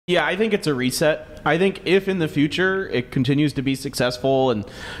Yeah, I think it's a reset. I think if in the future it continues to be successful, and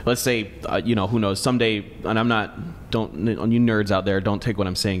let's say, you know, who knows, someday, and I'm not, don't, you nerds out there, don't take what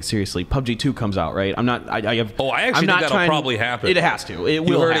I'm saying seriously. PUBG 2 comes out, right? I'm not, I have. Oh, I actually think that'll probably happen. It has to. It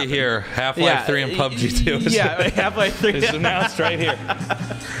will. You heard happen. it here. Half-Life 3 and PUBG 2. Yeah, Half-Life 3 is announced right here.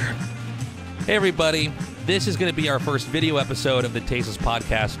 Hey, everybody. This is going to be our first video episode of the Tasteless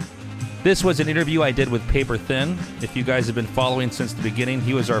podcast. This was an interview I did with Paperthin. If you guys have been following since the beginning,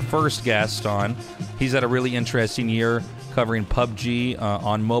 he was our first guest on. He's had a really interesting year covering PUBG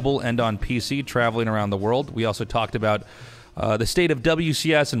on mobile and on PC, traveling around the world. We also talked about the state of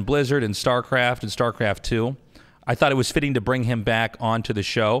WCS and Blizzard and StarCraft 2. I thought it was fitting to bring him back onto the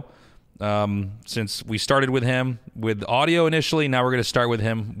show since we started with him with audio initially. Now we're going to start with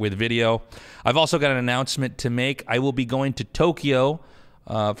him with video. I've also got an announcement to make. I will be going to Tokyo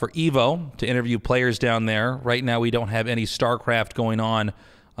for EVO to interview players down there. Right now we don't have any StarCraft going on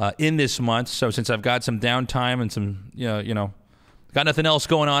in this month, so since I've got some downtime and some, you know, got nothing else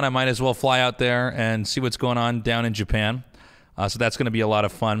going on, I might as well fly out there and see what's going on down in Japan. So that's going to be a lot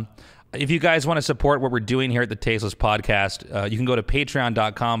of fun. If you guys want to support what we're doing here at the Tasteless Podcast, you can go to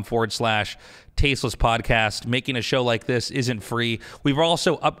patreon.com/Tasteless Podcast. Making a show like this isn't free. We've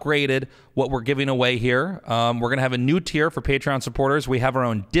also upgraded what we're giving away here. We're going to have a new tier for Patreon supporters. We have our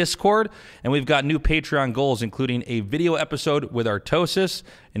own Discord, and we've got new Patreon goals, including a video episode with Artosis,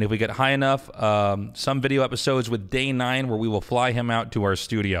 and if we get high enough, some video episodes with Day 9, where we will fly him out to our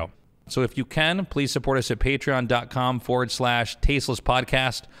studio. So if you can, please support us at patreon.com/Tasteless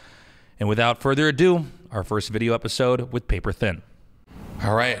Podcast. And without further ado, our first video episode with Paperthin.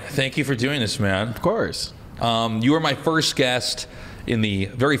 All right, thank you for doing this, man. Of course. You were my first guest in the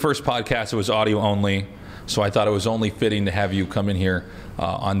very first podcast. It was audio only, so I thought it was only fitting to have you come in here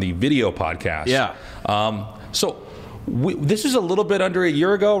on the video podcast. Yeah. This is a little bit under a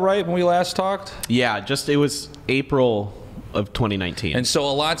year ago, right, when we last talked? Yeah, it was April of 2019. And so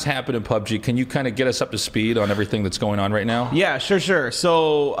a lot's happened in PUBG. Can you kind of get us up to speed on everything that's going on right now? Yeah, sure.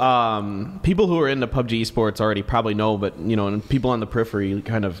 So people who are into PUBG esports already probably know, but you know, and people on the periphery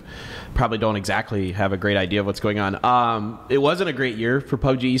kind of probably don't exactly have a great idea of what's going on. It wasn't a great year for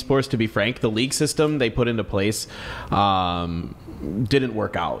PUBG esports, to be frank. The league system they put into place didn't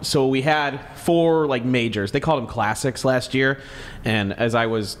work out. So we had 4 like majors. They called them classics last year. And as I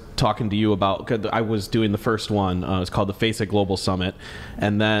was talking to you about, 'cause I was doing the first one. It's called the Face It Global Summit.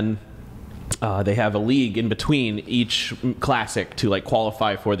 And then they have a league in between each classic to like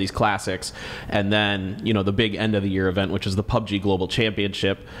qualify for these classics, and then, you know, the big end of the year event, which is the PUBG Global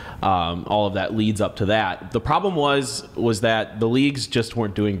Championship. All of that leads up to that. The problem was that the leagues just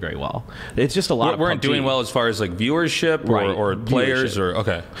weren't doing very well. It's just a lot. Weren't doing well as far as like viewership, right, or players, or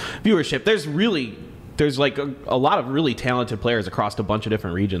okay, viewership. There's like a lot of really talented players across a bunch of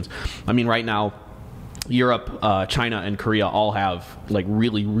different regions. I mean, right now, Europe, China, and Korea all have like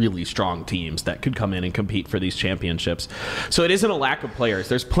really strong teams that could come in and compete for these championships. So it isn't a lack of players.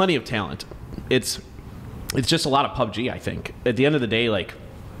 There's plenty of talent. It's just a lot of PUBG, I think. At the end of the day, like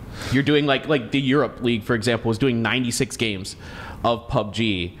you're doing like the Europe League, for example, was doing 96 games of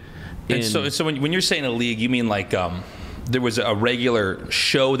PUBG. And so when you're saying a league, you mean like there was a regular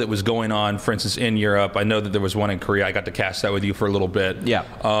show that was going on, for instance, in Europe. I know that there was one in Korea. I got to cast that with you for a little bit. Yeah.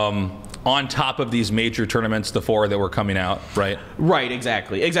 On top of these major tournaments, the 4 that were coming out, right? Right,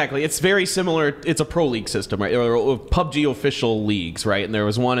 exactly. It's very similar. It's a pro league system, right? Or PUBG official leagues, right? And there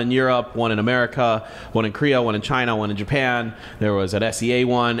was one in Europe, one in America, one in Korea, one in China, one in Japan. There was an SEA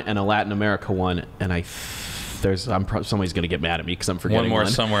one and a Latin America one, and somebody's going to get mad at me because I'm forgetting one more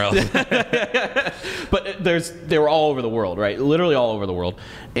somewhere else. But they were all over the world, right? Literally all over the world,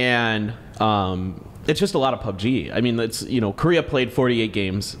 and it's just a lot of PUBG. I mean, it's, you know, Korea played 48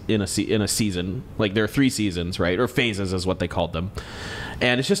 games in a season. Like there are 3 seasons, right? Or phases is what they called them.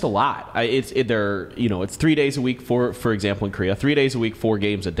 And it's just a lot. It's 3 days a week, for example, in Korea, 3 days a week, 4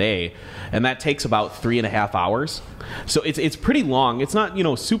 games a day, and that takes about 3.5 hours. So it's pretty long. It's not, you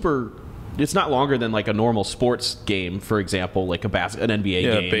know, super. It's not longer than like a normal sports game, for example, like an NBA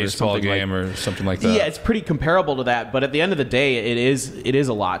game, baseball game, or something like that. Yeah, it's pretty comparable to that. But at the end of the day, it is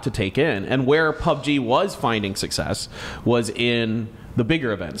a lot to take in. And where PUBG was finding success was in the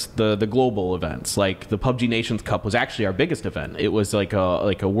bigger events, the global events. Like the PUBG Nations Cup was actually our biggest event. It was like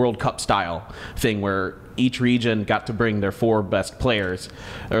a World Cup style thing where each region got to bring their 4 best players,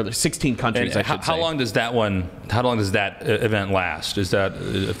 or the 16 countries. And how long does that event last? Is that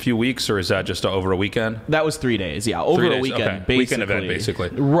a few weeks, or is that just over a weekend? That was 3 days. Yeah, over a weekend. Okay. Basically. Weekend event, basically.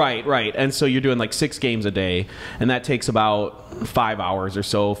 Right. And so you're doing like 6 games a day, and that takes about 5 hours or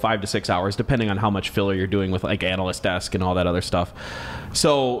so, 5 to 6 hours, depending on how much filler you're doing with like analyst desk and all that other stuff.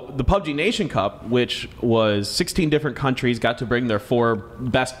 So the PUBG Nation Cup, which was 16 different countries, got to bring their 4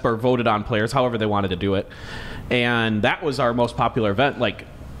 best or voted on players, however they wanted to do it. And that was our most popular event, like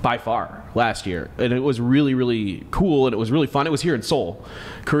by far, last year. And it was really, really cool, and it was really fun. It was here in Seoul,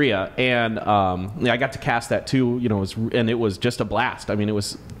 Korea. And I got to cast that too, you know, and it was just a blast. I mean,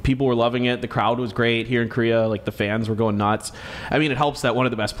 people were loving it. The crowd was great here in Korea. Like, the fans were going nuts. I mean, it helps that one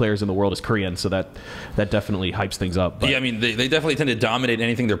of the best players in the world is Korean, so that definitely hypes things up. But. Yeah, I mean, they definitely tend to dominate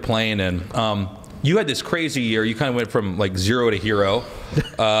anything they're playing in. You had this crazy year. You kind of went from like 0 to hero.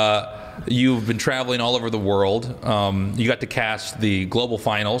 You've been traveling all over the world. You got to cast the global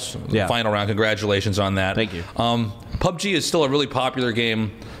finals, the final round. Congratulations on that. Thank you. PUBG is still a really popular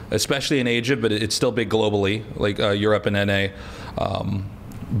game, especially in Asia, but it's still big globally, like Europe and NA.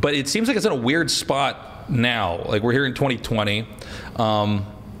 But it seems like it's in a weird spot now. Like, we're here in 2020.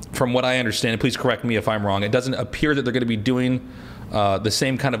 From what I understand, please correct me if I'm wrong, it doesn't appear that they're going to be doing the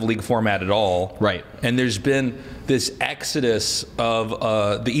same kind of league format at all. Right. And there's been this exodus of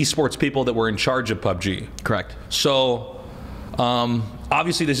the esports people that were in charge of PUBG. Correct. So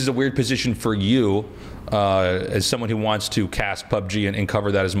obviously this is a weird position for you as someone who wants to cast PUBG and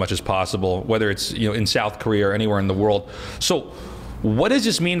cover that as much as possible, whether it's, you know, in South Korea or anywhere in the world. So what does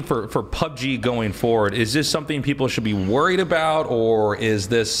this mean for PUBG going forward? Is this something people should be worried about, or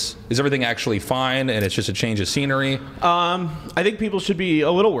is everything actually fine and it's just a change of scenery? I think people should be a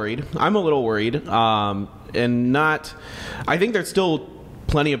little worried. I'm a little worried, I think there's still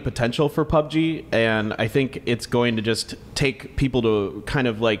plenty of potential for PUBG, and I think it's going to just take people to kind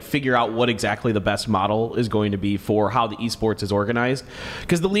of like figure out what exactly the best model is going to be for how the esports is organized,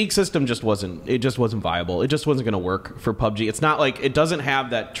 because the league system just wasn't viable. It just wasn't going to work for PUBG. It's not like, it doesn't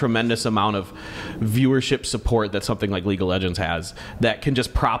have that tremendous amount of viewership support that something like League of Legends has that can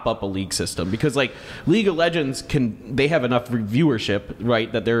just prop up a league system, because like League of Legends they have enough viewership, right,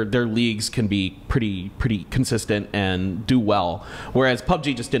 that their leagues can be pretty consistent and do well, whereas PUBG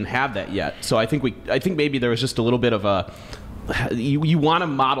just didn't have that yet. So I think maybe there was just a little bit of a, you want to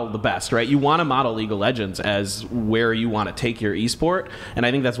model the best, right? You want to model League of Legends as where you want to take your esport, and I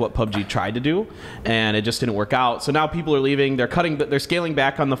think that's what PUBG tried to do, and it just didn't work out. So now people are leaving. They're scaling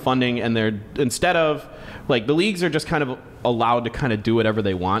back on the funding, and instead of like, the leagues are just kind of allowed to kind of do whatever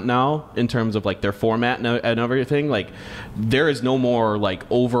they want now in terms of like their format and everything. Like, there is no more like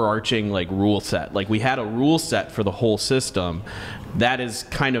overarching like rule set. Like, we had a rule set for the whole system. That is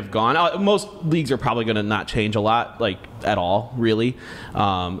kind of gone. Most leagues are probably going to not change a lot, like at all, really,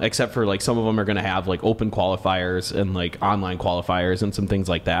 except for like some of them are going to have like open qualifiers and like online qualifiers and some things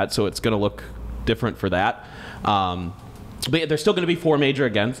like that. So it's going to look different for that. But there's still going to be 4 major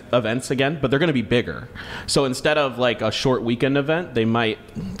events again, but they're going to be bigger. So instead of like a short weekend event, they might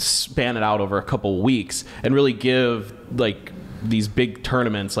span it out over a couple of weeks and really give like these big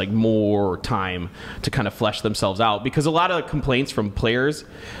tournaments like more time to kind of flesh themselves out, because a lot of complaints from players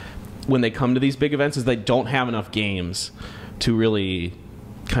when they come to these big events is they don't have enough games to really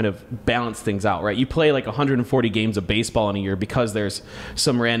kind of balance things out, right? You play like 140 games of baseball in a year because there's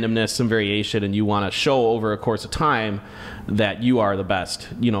some randomness, some variation, and you want to show over a course of time that you are the best.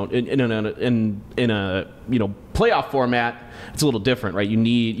 You know, in a you know, playoff format, it's a little different, right?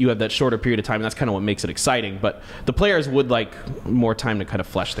 You have that shorter period of time, and that's kind of what makes it exciting. But the players would like more time to kind of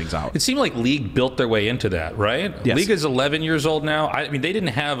flesh things out. It seemed like League built their way into that, right? Yes. League is 11 years old now. I mean, they didn't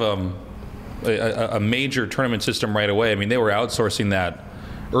have a major tournament system right away. I mean, they were outsourcing that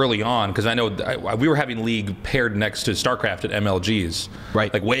early on, because I know we were having League paired next to StarCraft at MLGs,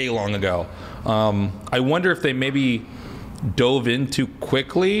 right, like way long ago. I wonder if they maybe dove in too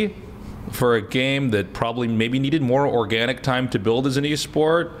quickly for a game that probably maybe needed more organic time to build as an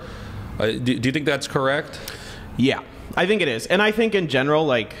esport. Do you think that's correct? Yeah, I think it is, and I think in general,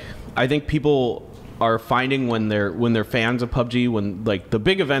 like, I think people are finding when they're fans of PUBG, when like the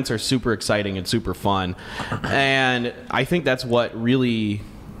big events are super exciting and super fun, and I think that's what really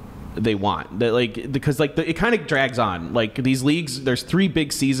they want. That, like, because like it kind of drags on. Like, these leagues, there's 3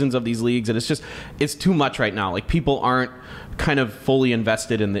 big seasons of these leagues, and it's too much right now. Like, people aren't kind of fully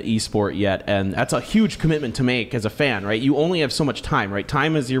invested in the esport yet, and that's a huge commitment to make as a fan, right? You only have so much time, right?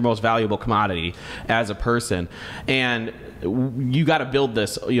 Time is your most valuable commodity as a person, and you got to build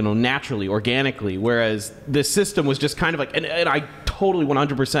this, you know, naturally, organically, whereas this system was just kind of like, and I totally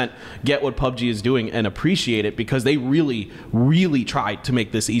 100% get what PUBG is doing and appreciate it, because they really, really tried to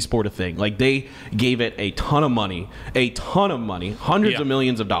make this esport a thing. Like, they gave it a ton of money, hundreds of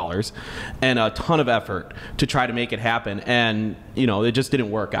millions of dollars, and a ton of effort to try to make it happen. And, you know, it just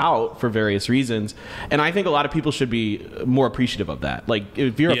didn't work out for various reasons. And I think a lot of people should be more appreciative of that. Like,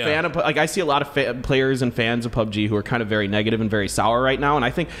 if you're a fan of, like, I see a lot of players and fans of PUBG who are kind of very negative and very sour right now, and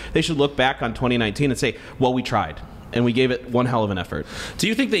I think they should look back on 2019 and say, well, we tried, and we gave it one hell of an effort. Do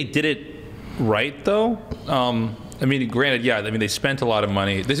you think they did it right, though? I mean, granted, yeah, I mean, they spent a lot of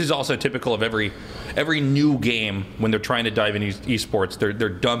money. This is also typical of every new game when they're trying to dive into esports. They're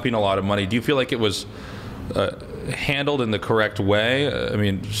dumping a lot of money. Do you feel like it was handled in the correct way? I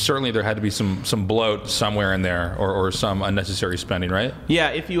mean, certainly there had to be some bloat somewhere in there, or some unnecessary spending, right? Yeah,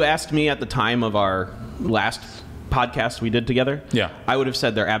 if you asked me at the time of our last podcast we did together, I would have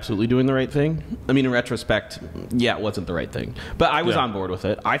said they're absolutely doing the right thing. I mean, in retrospect, yeah, it wasn't the right thing, but I was on board with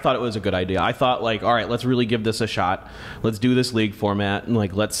it. I thought it was a good idea. I thought, like, all right, let's really give this a shot. Let's do this league format, and,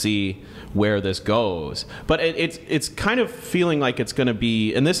 like, let's see where this goes. But it's kind of feeling like it's going to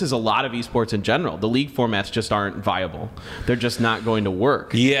be, and this is a lot of esports in general, the league formats just aren't viable. They're just not going to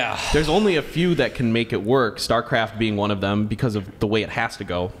work. Yeah. There's only a few that can make it work, StarCraft being one of them, because of the way it has to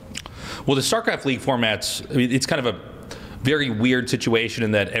go. Well, the StarCraft League formats, I mean, it's kind of a very weird situation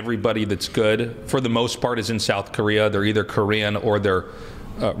in that everybody that's good, for the most part, is in South Korea. They're either Korean or they're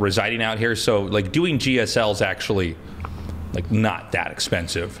residing out here. So, like, doing GSL is actually, like, not that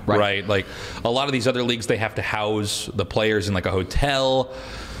expensive, right? Like, a lot of these other leagues, they have to house the players in, like, a hotel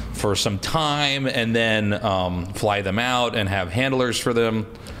for some time, and then fly them out and have handlers for them.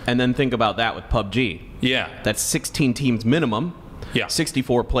 And then think about that with PUBG. Yeah. That's 16 teams minimum. Yeah.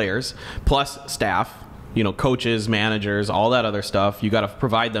 64 players, plus staff, you know, coaches, managers, all that other stuff. You got to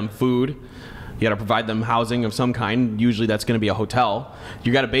provide them food. You got to provide them housing of some kind. Usually that's going to be a hotel.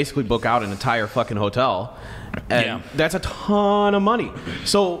 You got to basically book out an entire fucking hotel. And that's a ton of money.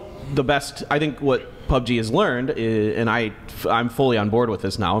 So the best, I think what PUBG has learned is, and I'm fully on board with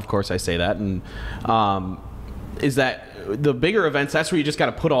this now, of course I say that, and is that the bigger events, that's where you just got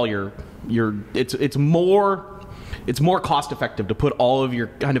to put all your it's more cost effective to put all of your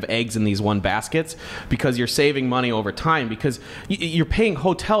kind of eggs in these one baskets, because you're saving money over time, because you're paying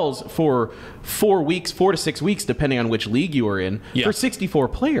hotels for 4 weeks, 4 to 6 weeks, depending on which league you are in, for 64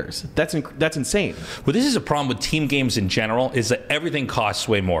 players. That's insane. Well, this is a problem with team games in general, is that everything costs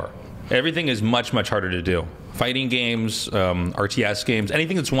way more. Everything is much, much harder to do. Fighting games, RTS games,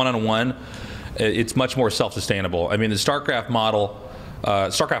 anything that's one-on-one, it's much more self-sustainable. I mean, the StarCraft model,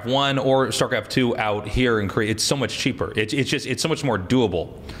 StarCraft 1 or StarCraft 2 out here in Korea, it's so much cheaper. It's so much more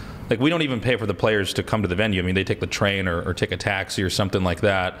doable. Like, we don't even pay for the players to come to the venue. I mean, they take the train or take a taxi or something like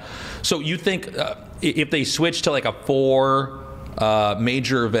that. So you think if they switch to, like, a 4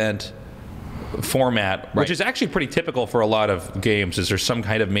 major event format, which is actually pretty typical for a lot of games, is there's some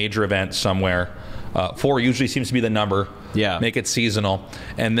kind of major event somewhere. 4 usually seems to be the number. Yeah. Make it seasonal,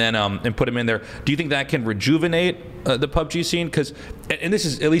 and then and put them in there. Do you think that can rejuvenate the PUBG scene? Because, and this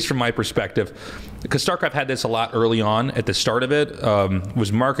is at least from my perspective, because StarCraft had this a lot early on. At the start of it,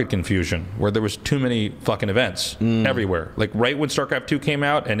 was market confusion, where there was too many fucking events everywhere. Like, right when StarCraft 2 came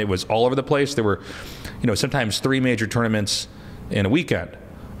out, and it was all over the place. There were, you know, sometimes 3 major tournaments in a weekend.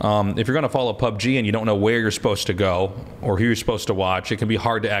 If you're going to follow PUBG and you don't know where you're supposed to go or who you're supposed to watch, it can be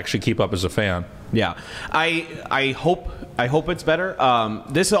hard to actually keep up as a fan. Yeah, I hope it's better.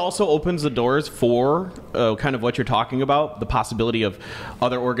 This also opens the doors for kind of what you're talking about, the possibility of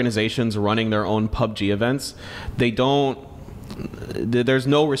other organizations running their own PUBG events. There's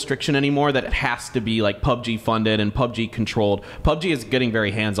no restriction anymore that it has to be, like, PUBG funded and PUBG controlled. PUBG is getting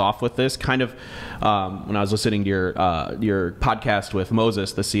very hands off with this. Kind of when I was listening to your podcast with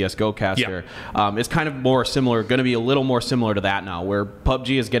Moses, the CS:GO caster, it's kind of more similar, going to be a little more similar to that now, where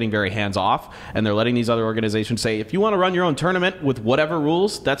PUBG is getting very hands off, and they're letting these other organizations say, if you want to run your own tournament with whatever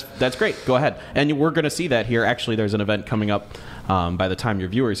rules, that's great, go ahead. And we're going to see that here. Actually, there's an event coming up. By the time your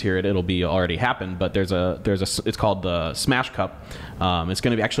viewers hear it, it'll be already happened. But it's called the Smash Cup. It's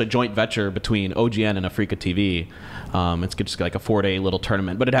going to be actually a joint venture between OGN and Africa TV. It's just like a 4-day little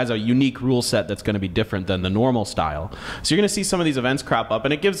tournament, but it has a unique rule set that's going to be different than the normal style. So you're going to see some of these events crop up,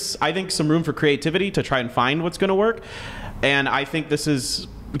 and it gives, I think, some room for creativity to try and find what's going to work. And I think this is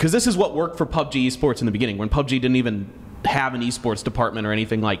what worked for PUBG esports in the beginning, when PUBG didn't even have an esports department or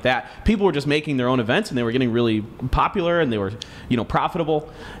anything like that. People were just making their own events, and they were getting really popular, and they were, you know, profitable.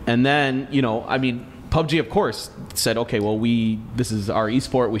 And then, you know, I mean, PUBG, of course, said, okay, well, this is our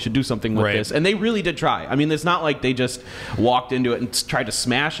esport. We should do something with this. And they really did try. I mean, it's not like they just walked into it and tried to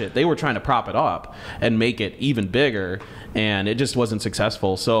smash it. They were trying to prop it up and make it even bigger, and it just wasn't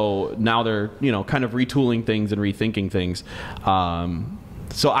successful. So now they're, kind of retooling things and rethinking things.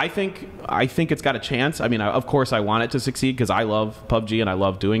 So I think it's got a chance. I mean, of course, I want it to succeed because I love PUBG and I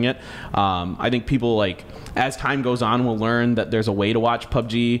love doing it. I think people, as time goes on, will learn that there's a way to watch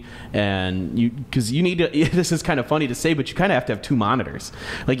PUBG, and because you need to. This is kind of funny to say, but you kind of have to have two monitors.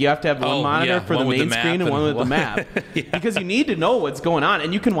 You have to have one monitor for the main screen and one with the map, because you need to know what's going on,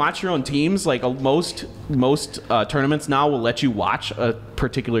 and you can watch your own teams. Most tournaments now will let you watch a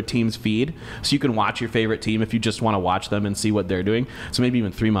particular team's feed, so you can watch your favorite team if you just want to watch them and see what they're doing. So maybe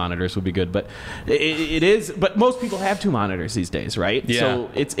even 3 monitors would be good, but it is. But most people have 2 monitors these days, right? Yeah. So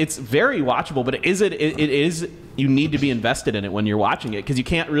it's very watchable, but it is. You need to be invested in it when you're watching it, because you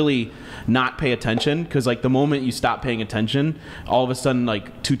can't really not pay attention, because the moment you stop paying attention, all of a sudden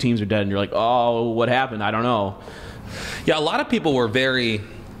 2 teams are dead and you're like, oh, what happened? I don't know. Yeah, a lot of people were very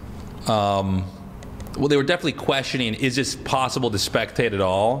well, they were definitely questioning, is this possible to spectate at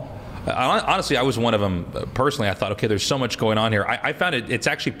all? Honestly, I was one of them. Personally, I thought, okay, there's so much going on here. I found it's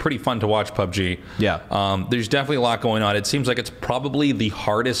actually pretty fun to watch PUBG. Yeah. There's definitely a lot going on. It seems like it's probably the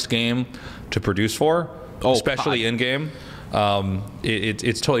hardest game to produce for, especially in-game.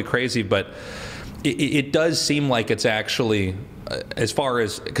 It's totally crazy, but it does seem like it's actually, as far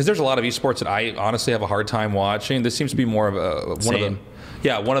as, because there's a lot of esports that I honestly have a hard time watching. This seems to be more of one of them.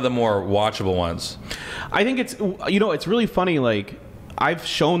 Yeah, one of the more watchable ones. I think it's really funny, I've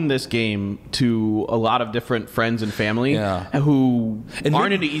shown this game to a lot of different friends and family who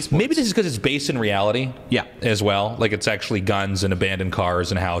aren't into esports. Maybe this is because it's based in reality as well. It's actually guns and abandoned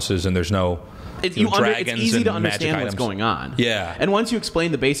cars and houses, and there's no dragons. It's easy and to understand magic what's items going on. Yeah. And once you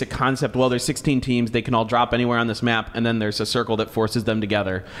explain the basic concept, well, there's 16 teams. They can all drop anywhere on this map, and then there's a circle that forces them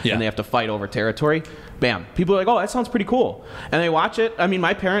together, and they have to fight over territory. Bam. People are like, oh, that sounds pretty cool. And they watch it. I mean,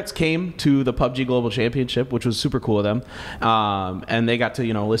 my parents came to the PUBG Global Championship, which was super cool of them. And they got to,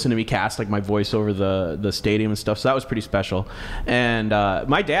 listen to me cast my voice over the stadium and stuff. So that was pretty special. And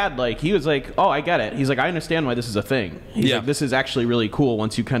my dad, he was like, oh, I get it. He's like, I understand why this is a thing. He's like, this is actually really cool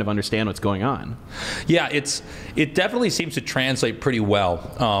once you kind of understand what's going on. Yeah, it definitely seems to translate pretty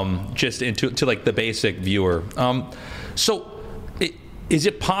well, just into the basic viewer. Is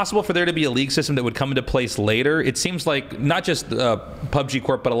it possible for there to be a league system that would come into place later? It seems like not just PUBG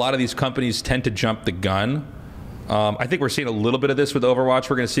Corp, but a lot of these companies tend to jump the gun. I think we're seeing a little bit of this with Overwatch.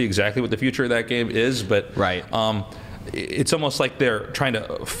 We're going to see exactly what the future of that game is, but it's almost like they're trying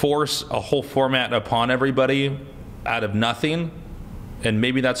to force a whole format upon everybody out of nothing, and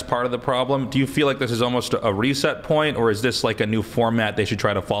maybe that's part of the problem. Do you feel like this is almost a reset point, or is this a new format they should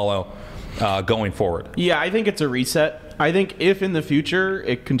try to follow going forward? Yeah, I think it's a reset. I think if in the future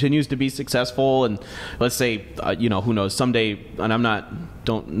it continues to be successful, and let's say, who knows, someday, and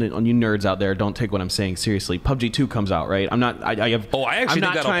don't you nerds out there, don't take what I'm saying seriously. PUBG 2 comes out, right? I actually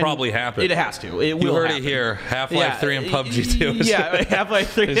think that'll probably happen. It has to. It will. You heard it here. Half-Life 3 and PUBG 2. Yeah,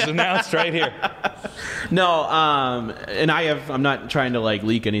 Half-Life 3 is announced right here. No, and I'm not trying to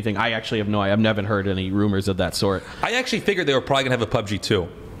leak anything. I actually have I've never heard any rumors of that sort. I actually figured they were probably gonna have a PUBG 2.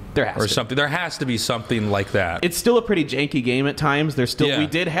 There has to. Something. There has to be something like that. It's still a pretty janky game at times. We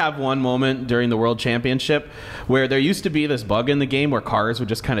did have one moment during the World Championship where there used to be this bug in the game where cars would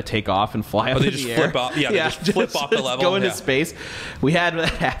just kind of take off and fly up in the air. Flip off. Yeah, they just flip off the level. Go into space. We had that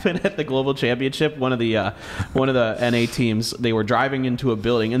happen at the Global Championship. One of the NA teams, they were driving into a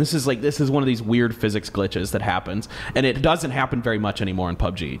building, and this is one of these weird physics glitches that happens, and it doesn't happen very much anymore in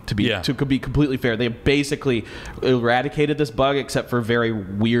PUBG. To be completely fair, they basically eradicated this bug except for very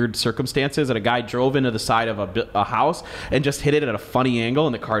weird circumstances, and a guy drove into the side of a house and just hit it at a funny angle,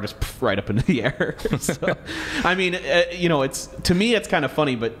 and the car just right up into the air. So, I mean, it's, to me, it's kind of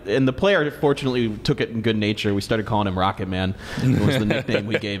funny, and the player fortunately took it in good nature. We started calling him Rocket Man. It was the nickname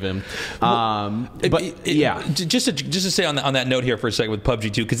we gave him. Just to say on that note here for a second with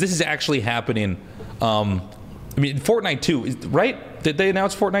PUBG 2, because this is actually happening. Fortnite 2, right? Did they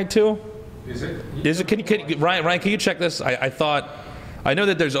announce Fortnite 2? Is it? Is it? Ryan, can you check this? I know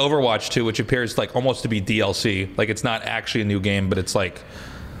that there's Overwatch 2, which appears almost to be DLC. It's not actually a new game, but it's a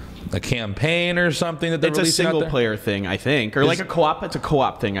campaign or something that they're releasing out there. It's a single-player thing, I think, or a co-op. It's a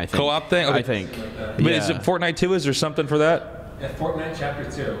co-op thing, I think. Co-op thing, okay. I think. But is it Fortnite 2? Is there something for that? Yeah, Fortnite Chapter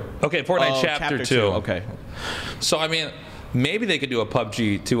 2. Okay, Fortnite Chapter 2. Okay. So maybe they could do a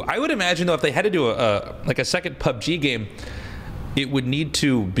PUBG 2. I would imagine though, if they had to do a second PUBG game, it would need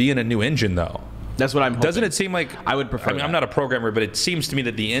to be in a new engine though. That's what I'm hoping. Doesn't it seem like I would prefer? I mean, I'm not a programmer, but it seems to me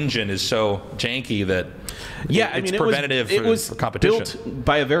that the engine is so janky that it's preventative for competition. Built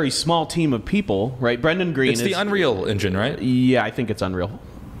by a very small team of people, right? Brendan Green. It's the Unreal Engine, right? Yeah, I think it's Unreal.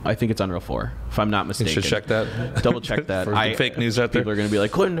 I think it's Unreal 4, if I'm not mistaken. You should check that. Double check that. For the fake news out there. People are going to be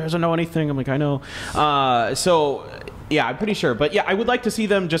like, Clinton doesn't know anything. I'm like, I know. So, yeah, I'm pretty sure. But, yeah, I would like to see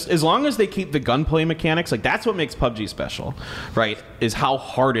them just, as long as they keep the gunplay mechanics, like, that's what makes PUBG special, right, is how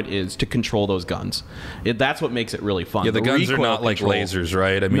hard it is to control those guns. That's what makes it really fun. Yeah, the guns are not like lasers,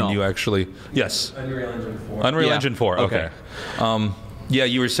 right? I mean, you actually... Yes. Unreal Engine 4. Unreal Engine 4, okay. Yeah,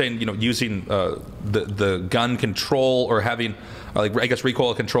 you were saying, using the gun control or having... like, I guess,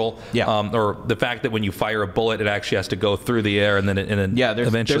 recoil control, or the fact that when you fire a bullet, it actually has to go through the air and then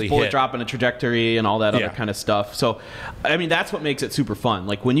eventually there's bullet hit. drop and a trajectory and all that other kind of stuff. So, I mean, that's what makes it super fun.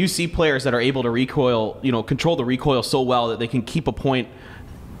 Like, when you see players that are able to recoil, control the recoil so well that they can keep a point,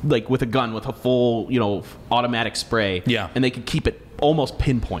 like with a gun with a full, automatic spray, and they can keep it almost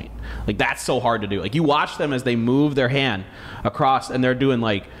pinpoint. Like, that's so hard to do. Like, you watch them as they move their hand across, and they're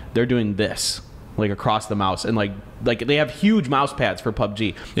doing this. Like across the mouse, and like they have huge mouse pads for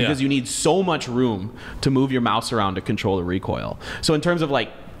PUBG because you need so much room to move your mouse around to control the recoil. So in terms of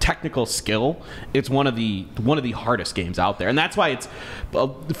like technical skill, it's one of the hardest games out there, and that's why it's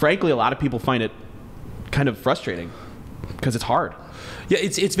frankly a lot of people find it kind of frustrating because it's hard. Yeah,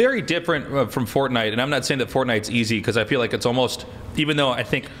 it's very different from Fortnite, and I'm not saying that Fortnite's easy because I feel like it's almost, even though I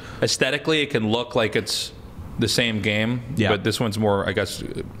think aesthetically it can look like it's the same game, but this one's more, I guess,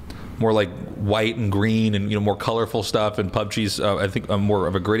 more like white and green and more colorful stuff, and PUBG's I think more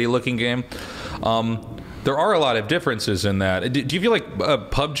of a gritty looking game. There are a lot of differences in that. Do you feel like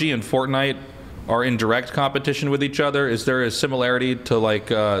PUBG and Fortnite are in direct competition with each other? Is there a similarity to like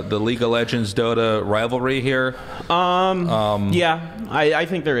the League of Legends Dota rivalry here? Yeah, I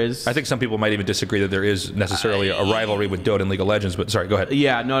think there is. I think some people might even disagree that there is necessarily a rivalry with Dota and League of Legends, but sorry, go ahead.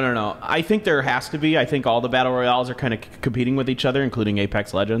 Yeah, no. I think there has to be. I think all the Battle Royales are kind of competing with each other, including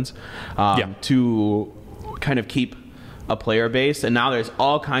Apex Legends, to kind of keep a player base. And now there's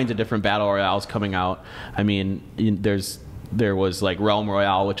all kinds of different Battle Royales coming out. I mean, there was like Realm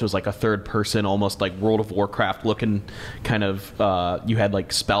Royale, which was like a third person, almost like World of Warcraft looking kind of, you had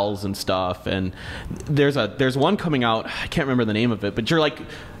like spells and stuff. And there's one coming out, I can't remember the name of it, but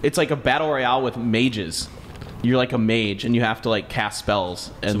it's like a Battle Royale with mages. You're like a mage and you have to like cast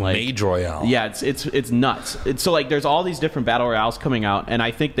spells and like Mage Royale. Yeah, it's nuts. So like there's all these different Battle Royales coming out, and I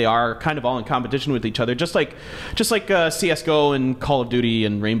think they are kind of all in competition with each other, just like CS:GO and Call of Duty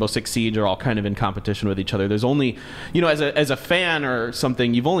and Rainbow Six Siege are all kind of in competition with each other. There's only, as a fan or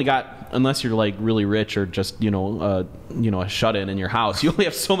something, you've only got, unless you're like really rich or just a shut-in in your house, you only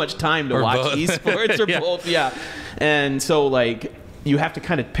have so much time to watch esports or both. Yeah, and so like you have to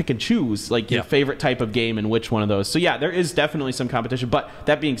kind of pick and choose like your favorite type of game and which one of those. So yeah, there is definitely some competition. But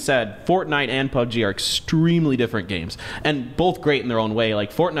that being said, Fortnite and PUBG are extremely different games and both great in their own way.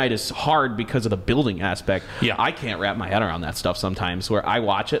 Like Fortnite is hard because of the building aspect. Yeah, I can't wrap my head around that stuff sometimes, where I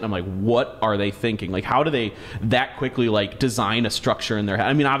watch it and I'm like, what are they thinking? Like, how do they that quickly like design a structure in their head?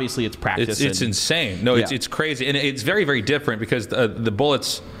 I mean, obviously it's practice. It's insane. No, it's crazy, and it's very, very different because the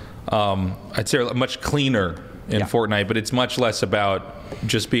bullets, I'd say, are much cleaner in Fortnite, but it's much less about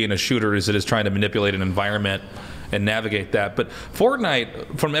just being a shooter as it is trying to manipulate an environment and navigate that. But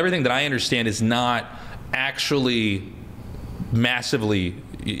Fortnite, from everything that I understand, is not actually massively,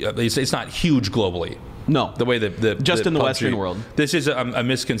 it's not huge globally. No, the way that just in the PUBG, Western world. This is a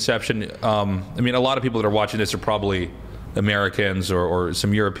misconception. I mean, a lot of people that are watching this are probably Americans or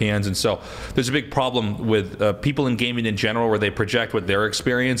some Europeans, and so there's a big problem with people in gaming in general, where they project what their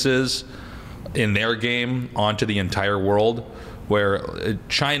experience is in their game onto the entire world, where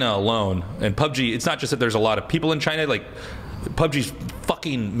China alone, and PUBG, it's not just that there's a lot of people in China, like PUBG's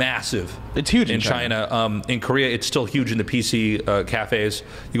fucking massive. It's huge in China. In Korea, it's still huge in the PC cafes.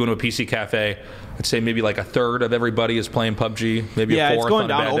 You go to a PC cafe, I'd say maybe like a third of everybody is playing PUBG, maybe a fourth. It's going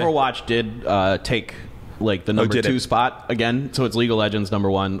down. Overwatch did take like the number 2 spot again, so it's League of Legends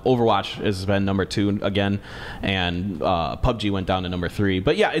 #1. Overwatch has been #2 again, and PUBG went down to #3.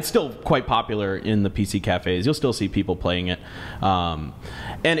 But yeah, it's still quite popular in the PC cafes. You'll still see people playing it, and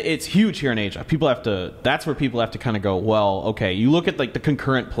it's huge here in Asia. People have to. That's where people have to kind of go, well, okay. You look at like the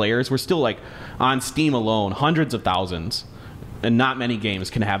concurrent players. We're still like on Steam alone, hundreds of thousands, and not many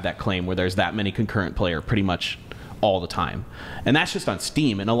games can have that claim where there's that many concurrent player pretty much all the time. And that's just on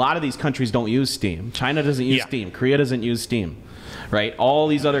Steam, and a lot of these countries don't use Steam. China doesn't use Steam. Korea doesn't use Steam, right? All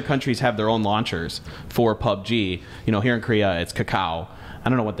these other countries have their own launchers for PUBG. Here in Korea it's Kakao. I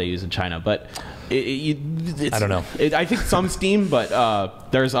don't know what they use in China, but I don't know. I think some Steam,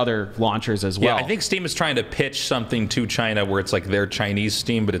 but there's other launchers as well. Yeah, I think Steam is trying to pitch something to China where it's like their Chinese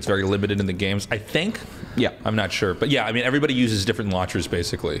Steam, but it's very limited in the games. I think. Yeah. I'm not sure. But yeah, I mean, everybody uses different launchers,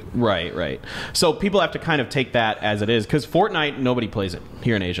 basically. Right, right. So people have to kind of take that as it is, because Fortnite, nobody plays it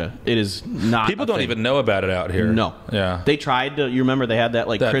here in Asia. It is not. People don't even know about it out here. No. Yeah. They tried to, you remember they had that,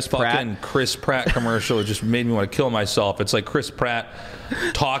 like, that Chris Pratt? fucking Chris Pratt commercial. It just made me want to kill myself. It's like Chris Pratt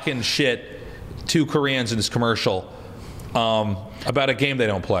talking shit to Koreans in this commercial about a game they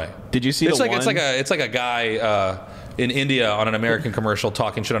don't play. Did you see it's the like, one? It's like a guy in India on an American commercial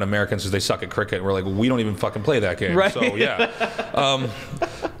talking shit on Americans because they suck at cricket. We're like, we don't even fucking play that game. Right. So, yeah.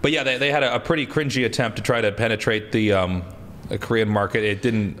 But, yeah, they had a pretty cringy attempt to try to penetrate the Korean market. It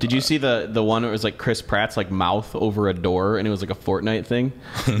didn't... Did you see the one where it was like Chris Pratt's like mouth over a door and it was like a Fortnite thing?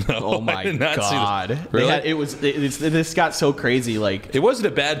 No, oh my I did not God. See this. Really? This got so crazy. Like, it wasn't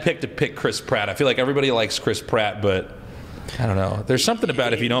a bad pick to pick Chris Pratt. I feel like everybody likes Chris Pratt, but... I don't know. There's something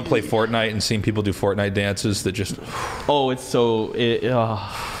about if you don't play Fortnite and seeing people do Fortnite dances that just... Oh, it's so...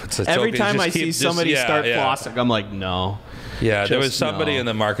 Every time I see somebody start flossing, I'm like, no. Yeah, there was somebody in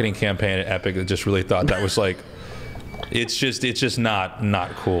the marketing campaign at Epic that just really thought that was like... it's just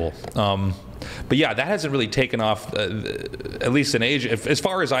not cool. But yeah, that hasn't really taken off, at least in Asia. As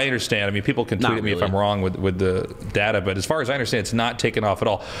far as I understand, I mean, people can tweet at me if I'm wrong with the data, but as far as I understand, it's not taken off at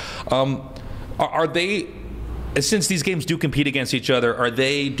all. Are they... Since these games do compete against each other, are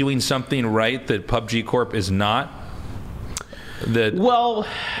they doing something right that PUBG Corp is not? Well,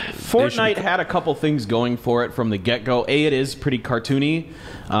 Fortnite had a couple things going for it from the get-go. It is pretty cartoony,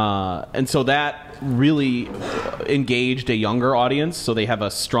 and so that really engaged a younger audience, so they have a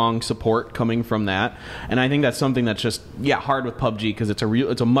strong support coming from that. And I think that's something that's just hard with PUBG because it's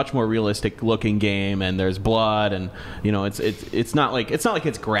a much more realistic looking game, and there's blood, and you know it's not like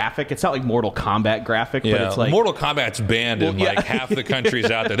it's graphic. It's not like Mortal Kombat graphic, but it's like Mortal Kombat's banned in like half the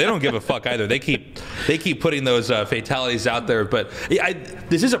countries out there. They don't give a fuck either. They keep putting those fatalities out there. But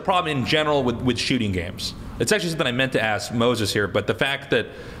this is a problem in general with shooting games. It's actually something I meant to ask Moses here, but the fact that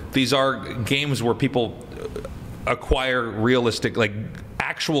these are games where people acquire realistic, like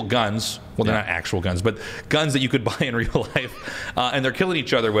actual guns. Well, they're not actual guns, but guns that you could buy in real life, and they're killing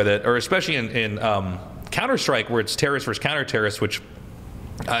each other with it. Or especially in Counter-Strike, where it's terrorist versus counter-terrorist, which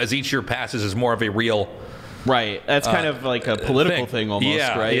as each year passes is more of a real... Right, that's kind of like a political thing almost,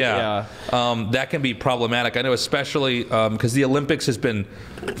 right? Yeah. That can be problematic. I know, especially because the Olympics has been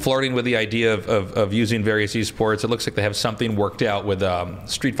flirting with the idea of using various esports. It looks like they have something worked out with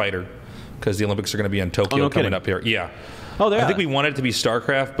Street Fighter, because the Olympics are going to be in Tokyo coming up here. Yeah. Oh, I think we wanted it to be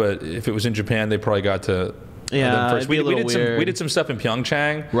StarCraft, but if it was in Japan, they probably got to... Yeah, we did some stuff in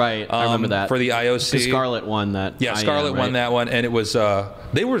Pyeongchang. Right, I remember that. For the IOC. The Scarlet won that. Yeah, Scarlet won that one, and it was.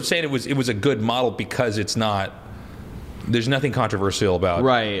 They were saying it was a good model because it's not. There's nothing controversial about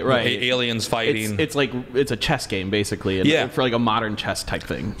aliens fighting. It's like it's a chess game basically, and for like a modern chess type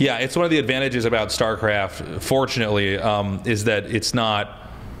thing. Yeah, it's one of the advantages about StarCraft. Fortunately, is that it's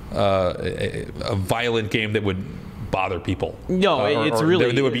not a violent game that would bother people. No, it's really...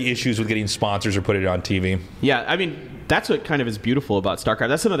 There would be issues with getting sponsors or putting it on TV. Yeah, I mean, that's what kind of is beautiful about StarCraft.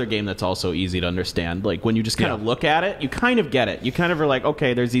 That's another game that's also easy to understand. Like, when you just kind of look at it, you kind of get it. You kind of are like,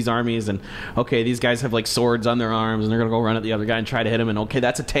 okay, there's these armies, and okay, these guys have like swords on their arms, and they're going to go run at the other guy and try to hit him, and okay,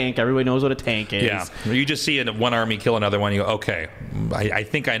 that's a tank. Everybody knows what a tank is. Yeah, you just see one army kill another one, you go, okay, I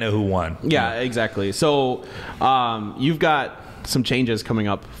think I know who won. Yeah, exactly. So you've got some changes coming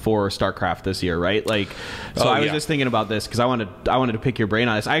up for StarCraft this year, right? Like, so I was just thinking about this because I wanted to pick your brain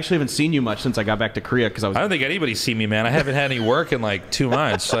on this. I actually haven't seen you much since I got back to Korea because I don't think anybody's seen me, man. I haven't had any work in like 2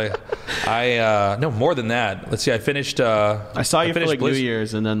 months. No, more than that. Let's see. I finished. I saw you for like New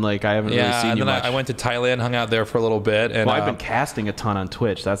Year's, and then like I haven't really seen you much. I went to Thailand, hung out there for a little bit, and I've been casting a ton on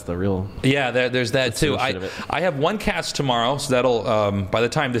Twitch. That's the real. Yeah, there's that too. I have one cast tomorrow, so that'll by the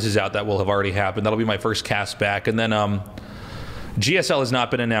time this is out, that will have already happened. That'll be my first cast back, and then GSL has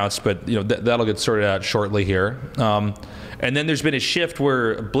not been announced, but you know that'll get sorted out shortly here. And then there's been a shift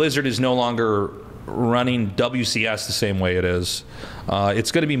where Blizzard is no longer running WCS the same way it is.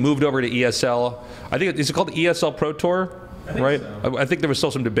 It's going to be moved over to ESL. I think is it called ESL Pro Tour, right? So. I think there was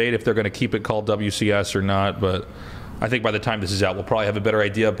still some debate if they're going to keep it called WCS or not, but I think by the time this is out, we'll probably have a better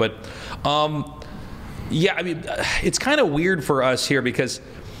idea. But yeah, I mean, it's kind of weird for us here because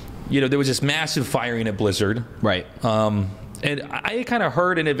there was this massive firing at Blizzard, right? And I kind of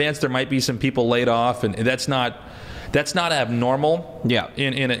heard in advance there might be some people laid off, and that's not abnormal. Yeah.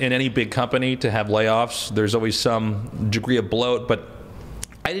 In any big company to have layoffs, there's always some degree of bloat, but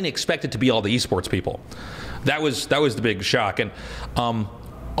I didn't expect it to be all the esports people. That was the big shock, and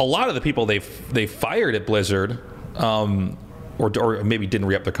a lot of the people they fired at Blizzard, or maybe didn't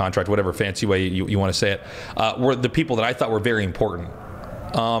re-up their contract, whatever fancy way you want to say it, were the people that I thought were very important.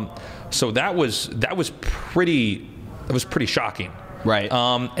 So that was pretty shocking. Right.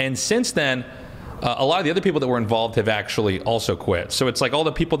 And since then, a lot of the other people that were involved have actually also quit. So it's like all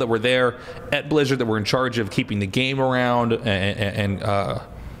the people that were there at Blizzard that were in charge of keeping the game around and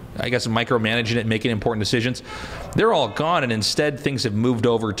I guess micromanaging it, making important decisions, they're all gone, and instead things have moved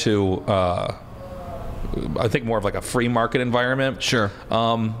over to I think more of like a free market environment. Sure.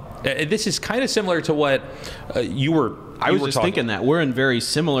 This is kind of similar to what you were. I was just thinking that we're in very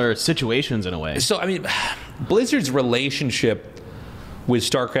similar situations in a way. So I mean, Blizzard's relationship with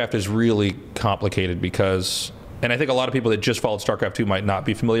StarCraft is really complicated because, and I think a lot of people that just followed StarCraft 2 might not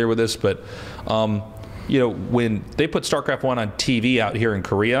be familiar with this, but you know, when they put StarCraft 1 on TV out here in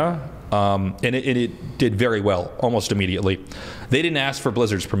Korea, and it did very well almost immediately, they didn't ask for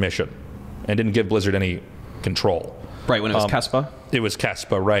Blizzard's permission and didn't give Blizzard any control. Right, when it was KESPA? It was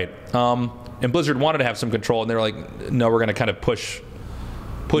KESPA, right. And Blizzard wanted to have some control, and they were like, no, we're going to kind of push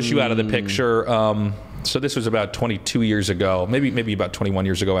you out of the picture. So this was about 22 years ago, maybe about 21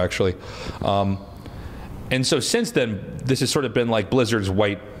 years ago, actually. And so since then, this has sort of been like Blizzard's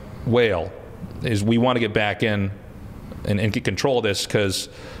white whale, is we want to get back in and get control of this, because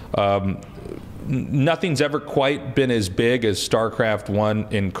nothing's ever quite been as big as StarCraft 1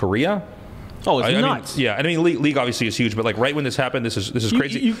 in Korea. Oh, it's nuts. I mean, yeah, I mean, League obviously is huge, but like right when this happened, this is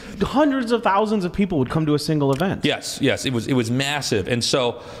crazy. Hundreds of thousands of people would come to a single event. Yes, it was massive, and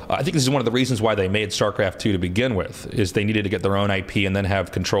so I think this is one of the reasons why they made StarCraft 2 to begin with, is they needed to get their own IP and then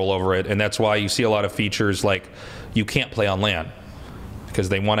have control over it, and that's why you see a lot of features like you can't play on LAN, because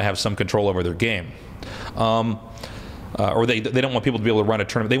they want to have some control over their game. Or they don't want people to be able to run a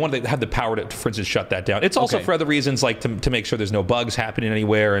tournament. They want to have the power to, for instance, shut that down. It's also for other reasons, like to make sure there's no bugs happening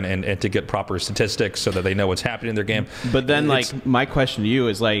anywhere, and to get proper statistics so that they know what's happening in their game. But then, like, my question to you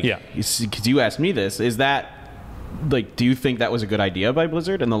is, like, because you asked me this, is that, like, do you think that was a good idea by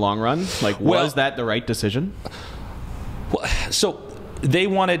Blizzard in the long run? Like, was that the right decision? Well, so they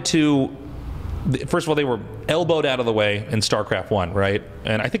wanted to. First of all, they were elbowed out of the way in StarCraft 1, right?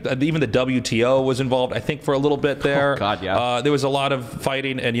 And I think that even the WTO was involved, I think, for a little bit there. Oh, God, yeah. There was a lot of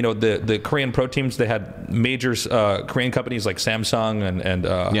fighting, and, you know, the Korean pro teams, they had major Korean companies like Samsung and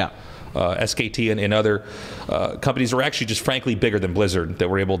SKT and other companies were actually just frankly bigger than Blizzard, that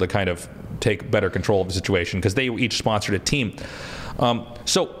were able to kind of take better control of the situation, because they each sponsored a team.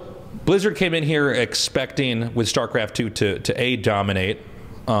 So Blizzard came in here expecting with StarCraft 2 to A, dominate,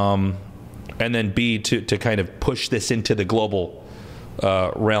 and then B, to kind of push this into the global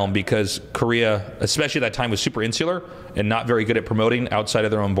realm, because Korea, especially at that time, was super insular and not very good at promoting outside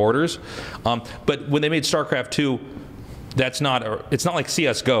of their own borders. But when they made StarCraft 2, it's not like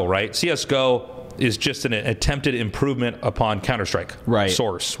CSGO, right? CSGO is just an attempted improvement upon Counter-Strike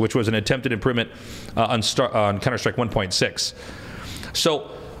Source, which was an attempted improvement on Counter-Strike 1.6. So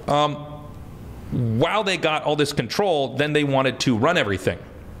while they got all this control, then they wanted to run everything.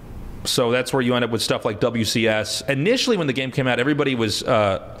 So that's where you end up with stuff like WCS. Initially, when the game came out, everybody was,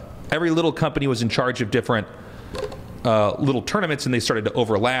 every little company was in charge of different little tournaments, and they started to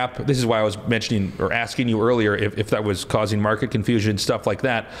overlap. This is why I was mentioning or asking you earlier if that was causing market confusion, stuff like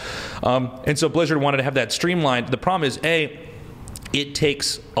that. And so Blizzard wanted to have that streamlined. The problem is, A, it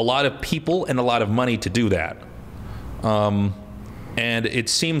takes a lot of people and a lot of money to do that. And it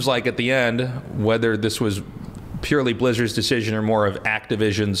seems like at the end, whether this was purely Blizzard's decision or more of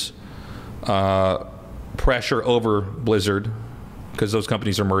Activision's pressure over Blizzard, because those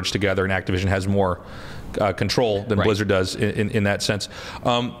companies are merged together and Activision has more control than Blizzard does in that sense.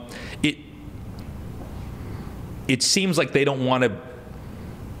 It seems like they don't want to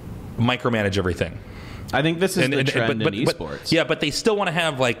micromanage everything. I think this is the trend in esports. Yeah, but they still want to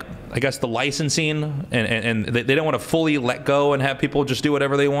have, like, I guess, the licensing, and they don't want to fully let go and have people just do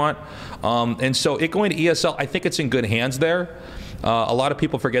whatever they want. And so it going to ESL, I think it's in good hands there. A lot of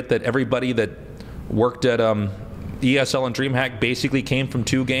people forget that everybody that worked at ESL and DreamHack basically came from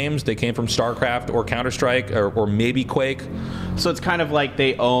two games. They came from StarCraft or Counter-Strike or maybe Quake. So it's kind of like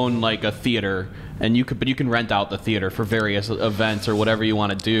they own, like, a theater, and you can rent out the theater for various events or whatever you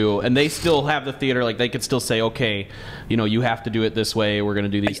want to do, and they still have the theater. Like, they could still say, okay, you know, you have to do it this way. We're going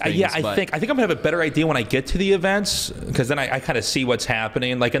to do these things. Yeah, I think I'm going to have a better idea when I get to the events, because then I kind of see what's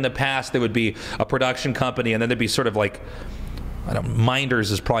happening. Like in the past, there would be a production company, and then there'd be sort of like, I don't, minders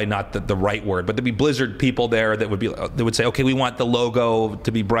is probably not the right word, but there'd be Blizzard people there that would say, okay, we want the logo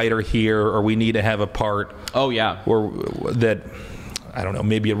to be brighter here, or we need to have a part. Oh yeah. Or that. I don't know,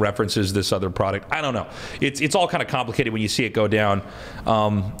 maybe it references this other product. I don't know. It's all kind of complicated when you see it go down.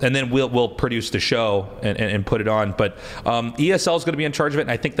 And then we'll produce the show and put it on. But ESL is going to be in charge of it,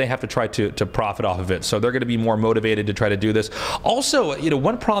 and I think they have to try to profit off of it. So they're going to be more motivated to try to do this. Also, you know,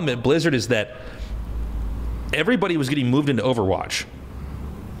 one problem at Blizzard is that everybody was getting moved into Overwatch.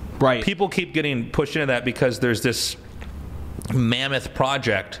 Right. People keep getting pushed into that because there's this mammoth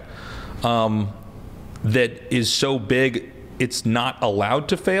project that is so big it's not allowed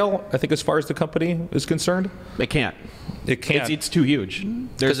to fail, I think, as far as the company is concerned. It can't. It can't. It's too huge.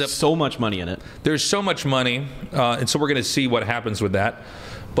 There's so much money in it. There's so much money, and so we're going to see what happens with that.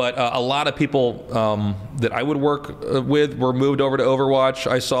 But a lot of people that I would work with were moved over to Overwatch,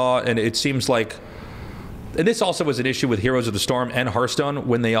 I saw, and it seems like... And this also was an issue with Heroes of the Storm and Hearthstone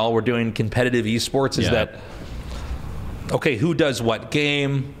when they all were doing competitive esports, is that, okay, who does what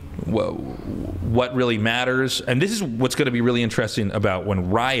game, what really matters? And this is what's going to be really interesting about when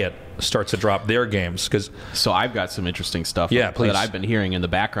Riot starts to drop their games. So I've got some interesting stuff that I've been hearing in the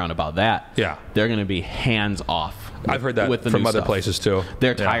background about that. Yeah. They're going to be hands off. I've heard that with the from new other stuff. places too.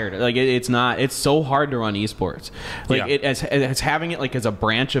 They're tired. Like it's so hard to run esports. Like as having it like as a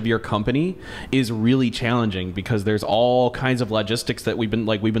branch of your company is really challenging because there's all kinds of logistics that we've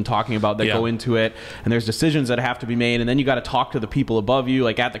been talking about that go into it, and there's decisions that have to be made, and then you got to talk to the people above you,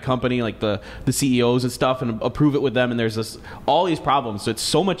 like at the company, like the CEOs and stuff, and approve it with them. And there's all these problems. So it's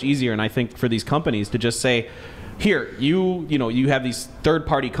so much easier, and I think for these companies to just say, here, you have these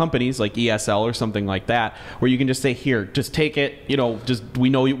third-party companies like ESL or something like that, where you can just say, here, just take it.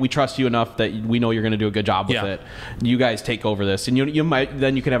 We trust you enough that we know you're going to do a good job with it. You guys take over this, and you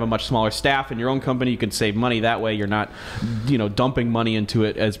can have a much smaller staff in your own company. You can save money that way. You're not, dumping money into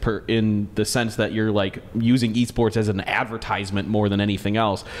it in the sense that you're like using esports as an advertisement more than anything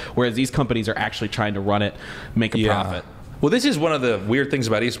else. Whereas these companies are actually trying to run it, make a profit. Well, this is one of the weird things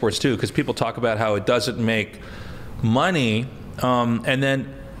about esports too, because people talk about how it doesn't make money, and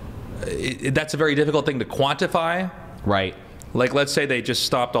then that's a very difficult thing to quantify. Right. Like, let's say they just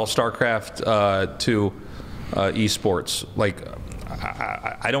stopped all StarCraft 2 esports. Like,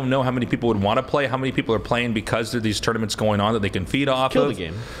 I don't know how many people would want to play, how many people are playing because there are these tournaments going on that they can feed off of. Kill the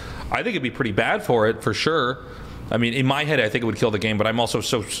game. I think it'd be pretty bad for it, for sure. I mean, in my head, I think it would kill the game, but I'm also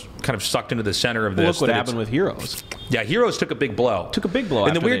so kind of sucked into the center of this. Look what happened with Heroes. Yeah, Heroes took a big blow.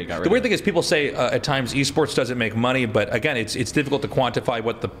 And the weird thing is people say at times esports doesn't make money, but again, it's difficult to quantify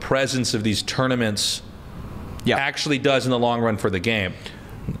what the presence of these tournaments actually does in the long run for the game.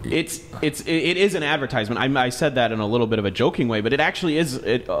 It is an advertisement. I said that in a little bit of a joking way, but it actually is,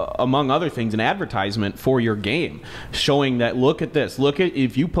 among other things, an advertisement for your game, showing that look at this. Look at,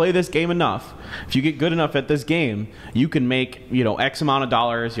 if you play this game enough, if you get good enough at this game, you can make X amount of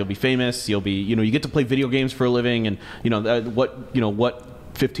dollars. You'll be famous. You'll be you get to play video games for a living, and what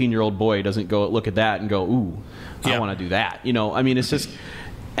 15-year-old boy doesn't go look at that and go, ooh, I want to do that. I mean, it's just.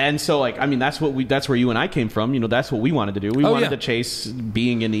 And so, like, I mean, that's where you and I came from. That's what we wanted to do. We wanted to chase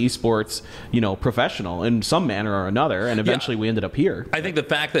being in esports, professional in some manner or another. And eventually we ended up here. I think the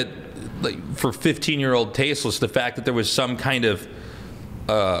fact that, like, for 15-year-old Tasteless, the fact that there was some kind of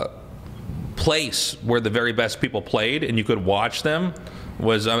place where the very best people played and you could watch them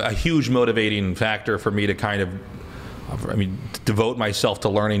was a huge motivating factor for me to kind of, devote myself to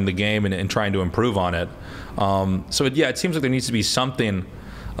learning the game and trying to improve on it. So, it seems like there needs to be something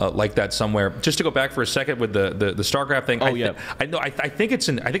like that somewhere. Just to go back for a second with the StarCraft thing. I think it's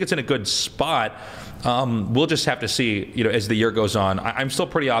in a good spot. We'll just have to see, as the year goes on. I'm still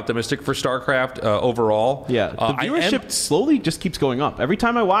pretty optimistic for StarCraft overall. Yeah, the viewership slowly just keeps going up. Every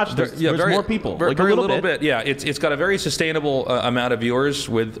time I watch, there's more people. Very little bit. Yeah, it's got a very sustainable amount of viewers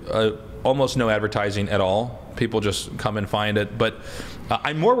with almost no advertising at all. People just come and find it. But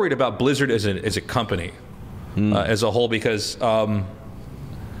I'm more worried about Blizzard as a company as a whole, because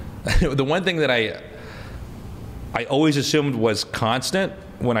the one thing that I always assumed was constant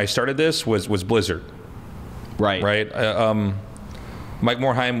when I started this was Blizzard. Right. Mike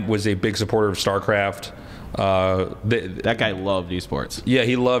Morhaime was a big supporter of StarCraft. That guy loved esports. Yeah,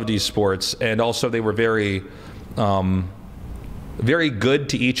 he loved esports, and also they were very, very good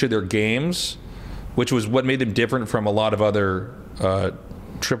to each of their games, which was what made them different from a lot of other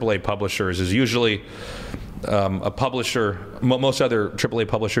AAA publishers. Is usually a publisher, most other AAA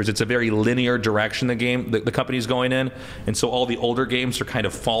publishers, it's a very linear direction the company's going in, and so all the older games are kind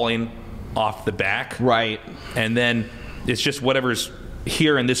of falling off the back. Right. And then it's just whatever's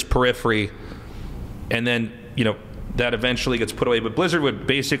here in this periphery, and then that eventually gets put away. But Blizzard would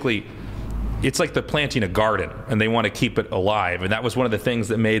basically, it's like they're planting a garden and they want to keep it alive, and that was one of the things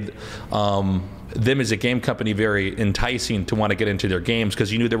that made them as a game company very enticing to want to get into their games,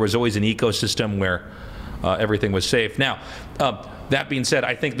 because you knew there was always an ecosystem where everything was safe. Now, that being said,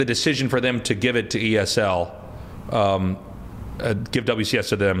 I think the decision for them to give it to ESL, give WCS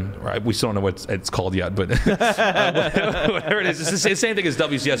to them, right? We still don't know what it's called yet, but whatever it is, it's the same thing as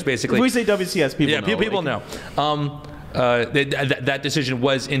WCS, basically. If we say WCS, people know. Yeah, people know. That decision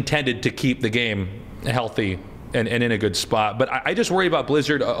was intended to keep the game healthy and in a good spot. But I just worry about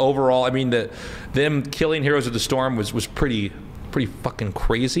Blizzard overall. I mean, them killing Heroes of the Storm was pretty fucking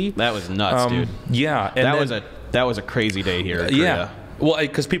crazy. That was nuts, dude. Yeah, and that was a crazy day here. Yeah, well,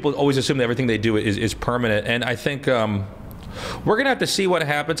 because people always assume that everything they do is permanent, and I think we're gonna have to see what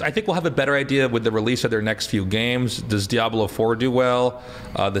happens. I think we'll have a better idea with the release of their next few games. Does Diablo 4 do well?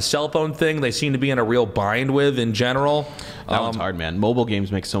 The cell phone thing, they seem to be in a real bind with in general. That one's hard, man. Mobile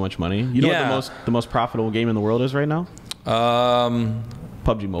games make so much money. You know what the most profitable game in the world is right now?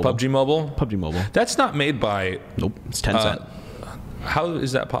 PUBG Mobile. PUBG Mobile? PUBG Mobile. That's not made by... Nope. It's Tencent. How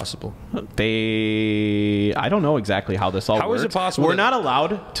is that possible? I don't know exactly how this all works. How is it possible? We're not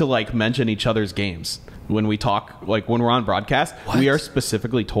allowed to like mention each other's games when we talk, like when we're on broadcast. What? We are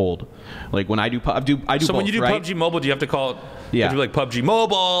specifically told, like when I do So both, when you do right? PUBG Mobile, do you have to call it? Yeah. Do like PUBG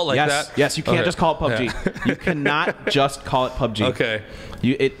Mobile, like yes, that? Yes, you can't Okay. just call it PUBG. Yeah. You cannot just call it PUBG. Okay.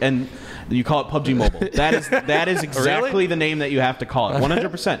 You call it PUBG Mobile. That is exactly Really? the name that you have to call it.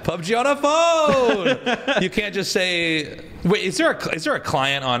 100%. PUBG on a phone. You can't just say. Wait, is there a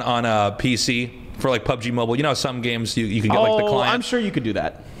client on a PC for like PUBG Mobile? You know, some games you can get like the client. I'm sure you could do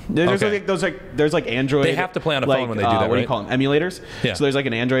that. There's Okay. there's like Android. They have to play on a phone when they do that, What do you right? call them? Emulators. Yeah. So there's like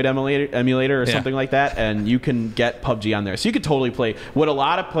an Android emulator or Yeah. something like that, and you can get PUBG on there. So you could totally play. What a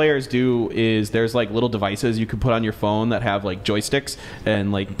lot of players do is there's like little devices you can put on your phone that have like joysticks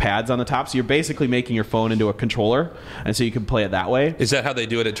and like pads on the top. So you're basically making your phone into a controller, and so you can play it that way. Is that how they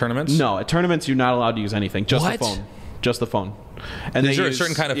do it at tournaments? No, at tournaments you're not allowed to use anything. Just What? the phone. Just the phone. And Is there a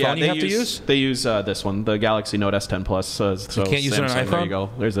certain kind of phone you have to use? They use this one, the Galaxy Note S10 Plus. So you can't use it on an Samsung, There iPhone? you go.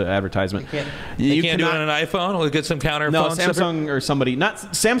 There's an advertisement. You can't do it on an iPhone? We'll get some counter No, phone Samsung or somebody.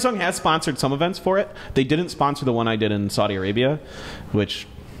 Samsung has sponsored some events for it. They didn't sponsor the one I did in Saudi Arabia, which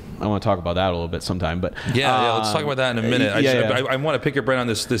I want to talk about that a little bit sometime. But Yeah, let's talk about that in a minute. I want to pick your brain on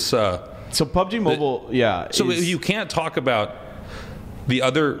this. So PUBG Mobile, So you can't talk about the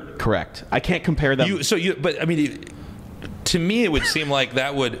other. Correct. I can't compare them. But I mean, to me, it would seem like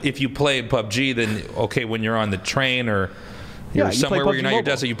that would, if you play PUBG, then okay, when you're on the train or you're you somewhere play where you're PUBG not your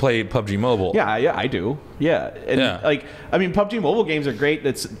Mobile. desk, you play PUBG Mobile. Yeah, I do. Yeah, and like I mean, PUBG Mobile games are great.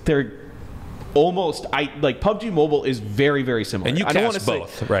 They're almost like PUBG Mobile is very, very similar. And you I don't want cast to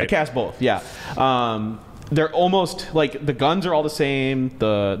both, say, right? I cast both. Yeah. They're almost like the guns are all the same.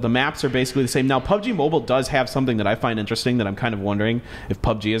 The maps are basically the same. Now PUBG Mobile does have something that I find interesting that I'm kind of wondering if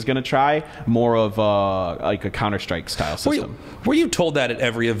PUBG is going to try more of like a Counter-Strike style system. Were you told that at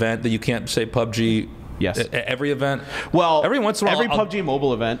every event that you can't say PUBG? Yes. At every event? Well, every once in a while, every PUBG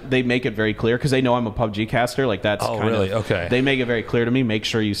Mobile event, they make it very clear because they know I'm a PUBG caster. Like that's Oh, kind really? of, Okay. They make it very clear to me. Make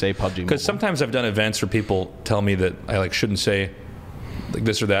sure you say PUBG Mobile. Because sometimes I've done events where people tell me that I like shouldn't say like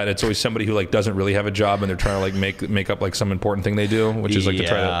this or that. It's always somebody who like doesn't really have a job and they're trying to like make up like some important thing they do, which is like to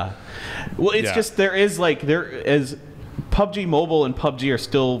try to. Well, it's just there is PUBG Mobile and PUBG are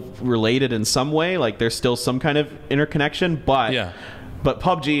still related in some way. Like there's still some kind of interconnection, but Yeah. But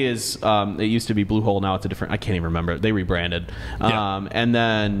PUBG is it used to be Bluehole, now it's a different. I can't even remember. They rebranded, Yeah. and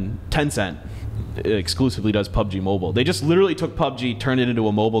then Tencent exclusively does PUBG Mobile. They just literally took PUBG, turned it into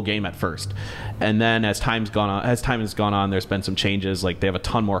a mobile game at first, and then as time has gone on, there's been some changes. Like they have a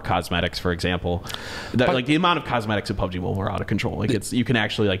ton more cosmetics, for example. Like the amount of cosmetics in PUBG Mobile are out of control. Like you can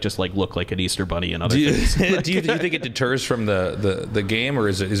actually like just like look like an Easter bunny and other things. Do you think it deters from the game, or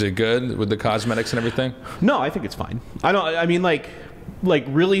is it good with the cosmetics and everything? No, I think it's fine. I mean like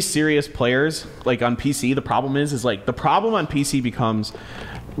really serious players like on PC, the problem is like the problem on PC becomes,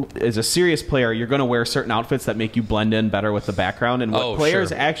 as a serious player, you're going to wear certain outfits that make you blend in better with the background. And what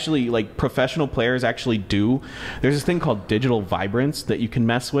players actually, like professional players actually do, there's this thing called digital vibrance that you can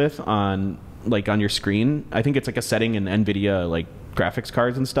mess with on your screen. I think it's like a setting in NVIDIA like graphics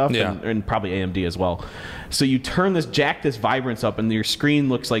cards and stuff, and probably AMD as well. So you turn this vibrance up, and your screen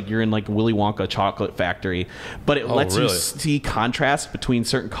looks like you're in like Willy Wonka chocolate factory, but it lets you see contrast between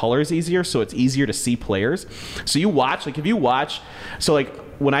certain colors easier, so it's easier to see players. So you watch, like if you watch, so like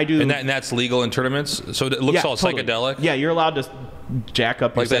when I do, and that's legal in tournaments, so it looks all totally psychedelic. Yeah, you're allowed to jack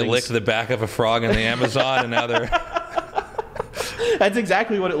up your like they settings. licked the back of a frog in the Amazon, and now they're. That's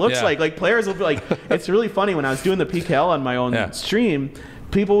exactly what it looks like. Like players will be like, it's really funny when I was doing the PKL on my own stream.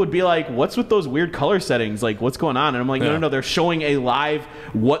 people would be like, what's with those weird color settings? Like, what's going on? And I'm like, no, they're showing a live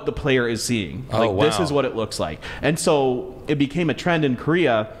what the player is seeing. Like, this is what it looks like. And so it became a trend in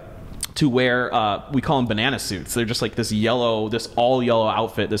Korea to wear, we call them banana suits. They're just like this all yellow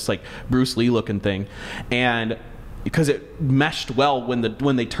outfit, this like Bruce Lee looking thing. And because it meshed well when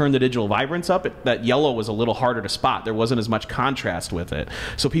they turned the digital vibrance up, that yellow was a little harder to spot. There wasn't as much contrast with it,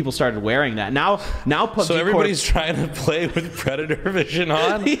 so people started wearing that. Now PUBG. So everybody's trying to play with Predator vision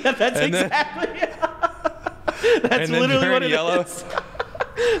on. Yeah, that's exactly. That's literally what it is.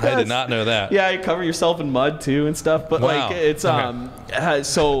 I did not know that. Yeah, you cover yourself in mud too and stuff. But like it's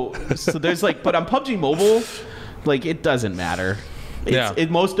so there's like, but on PUBG Mobile, like it doesn't matter.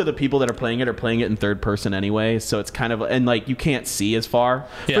 Most of the people that are playing it in third person anyway, so it's kind of, and like you can't see as far.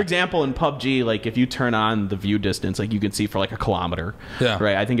 For example, in PUBG, like if you turn on the view distance, like you can see for like a kilometer.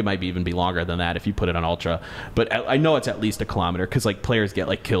 Right. I think it might even be longer than that if you put it on ultra, but I know it's at least a kilometer because like players get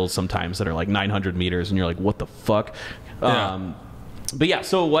like kills sometimes that are like 900 meters and you're like, what the fuck. But yeah,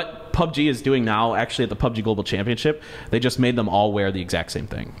 so what PUBG is doing now, actually at the PUBG Global Championship, they just made them all wear the exact same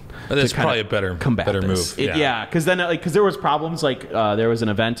thing. That's probably a better move. Yeah, because then because there was problems like there was an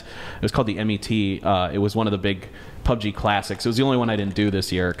event. It was called the MET. It was one of the big PUBG classics. It was the only one I didn't do this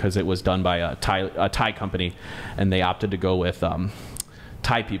year because it was done by a Thai company, and they opted to go with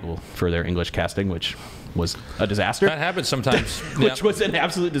Thai people for their English casting, which was a disaster. That happens sometimes. Which was an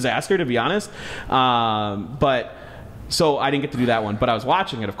absolute disaster, to be honest. So I didn't get to do that one, but I was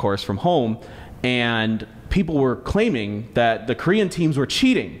watching it, of course, from home, and people were claiming that the Korean teams were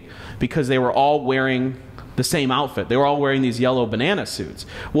cheating because they were all wearing the same outfit. They were all wearing these yellow banana suits.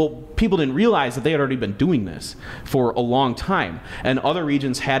 Well, people didn't realize that they had already been doing this for a long time, and other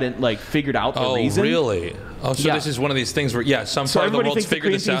regions hadn't like figured out the reason. Oh, really? Oh, so this is one of these things where, some part of the world's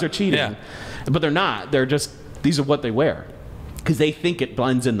figured this out. So everybody thinks the Korean teams are cheating, but they're not. They're just, these are what they wear, because they think it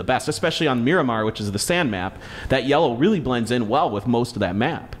blends in the best, especially on Miramar, which is the sand map. That yellow really blends in well with most of that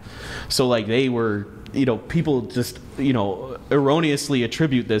map. So like they were, people just, erroneously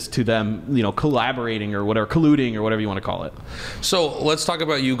attribute this to them, collaborating or whatever, colluding or whatever you want to call it. So let's talk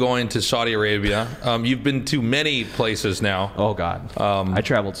about you going to Saudi Arabia. You've been to many places now. Oh God, I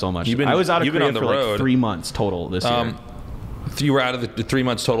traveled so much. I was out of Korea for like 3 months total this year. You were out of the 3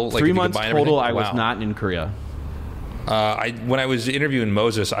 months total? Like 3 months total, I was not in Korea. When I was interviewing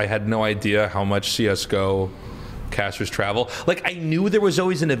Moses, I had no idea how much CSGO casters travel. Like, I knew there was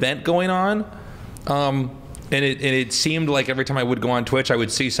always an event going on, and it seemed like every time I would go on Twitch, I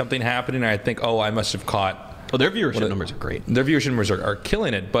would see something happening, and I'd think, oh, I must have caught. Oh, their viewership numbers are great. Their viewership numbers are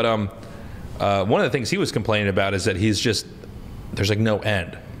killing it. But one of the things he was complaining about is that there's like no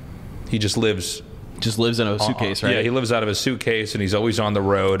end. He just lives in a suitcase, right? Yeah, he lives out of a suitcase, and he's always on the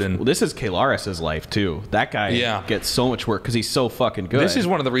road. And this is Kalaris's life too. That guy gets so much work because he's so fucking good. This is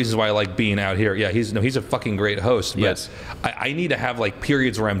one of the reasons why I like being out here. Yeah, he's a fucking great host. But yes, I need to have like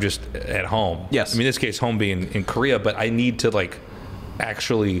periods where I'm just at home. Yes, I mean, in this case, home being in Korea, but I need to like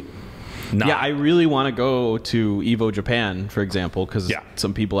actually. Not. Yeah, I really want to go to Evo Japan, for example, because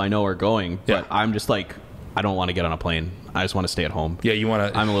some people I know are going. But I'm just like, I don't want to get on a plane. I just want to stay at home. Yeah, you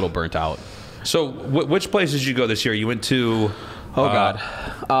want to. I'm a little burnt out. So, which places did you go this year? You went to... Oh,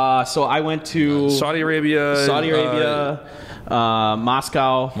 God. So I went to... Saudi Arabia,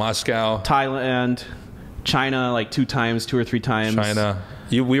 Moscow, Thailand, China, like 2 or 3 times. China.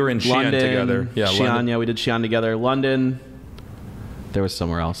 We were in Xi'an together. Yeah, Xi'an, London. Yeah, we did Xi'an together. London. There was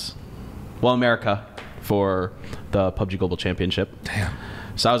somewhere else. Well, America for the PUBG Global Championship. Damn.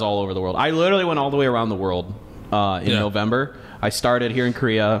 So I was all over the world. I literally went all the way around the world in November. I started here in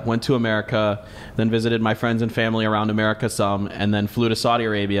Korea, went to America, then visited my friends and family around America some, and then flew to Saudi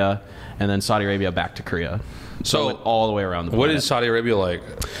Arabia, and then Saudi Arabia back to Korea. So I went all the way around the planet. What is Saudi Arabia like?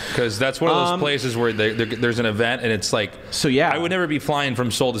 Because that's one of those places where there's an event, and it's like... So yeah. I would never be flying from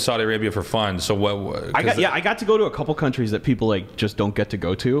Seoul to Saudi Arabia for fun. So what... I got to go to a couple countries that people like just don't get to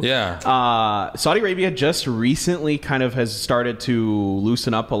go to. Yeah. Saudi Arabia just recently kind of has started to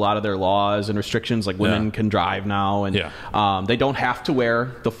loosen up a lot of their laws and restrictions. Like women can drive now, and they don't have to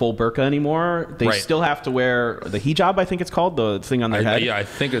wear the full burqa anymore. They still have to wear the hijab, I think it's called, the thing on their head. Yeah, I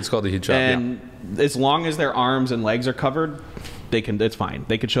think it's called the hijab. And as long as their arms and legs are covered, it's fine.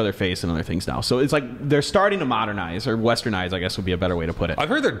 They could show their face and other things now. So it's like they're starting to modernize, or westernize, I guess would be a better way to put it. I've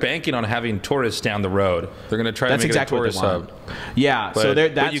heard they're banking on having tourists down the road. They're going to try to make it a tourist hub. Yeah, but, so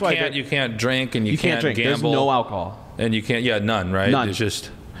that's why you can't drink, and you can't drink. Gamble. There's no alcohol. And you can't, none, right? None.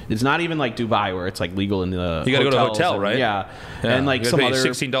 It's not even like Dubai where it's like legal in the You got to go to a hotel, right? Yeah. And like some other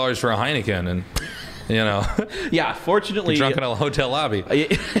 $16 for a Heineken, and yeah, fortunately, drunk in a hotel lobby.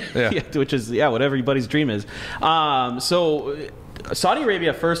 Which is what everybody's dream is. So Saudi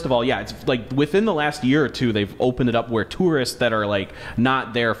Arabia, first of all, yeah, it's like within the last year or two, they've opened it up where tourists that are like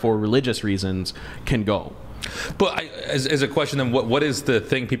not there for religious reasons can go. But as a question, then, what is the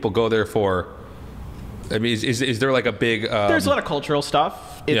thing people go there for? I mean, is there like a big? There's a lot of cultural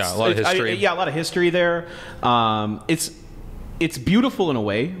stuff. Yeah, a lot of history. Yeah, a lot of history there. It's beautiful in a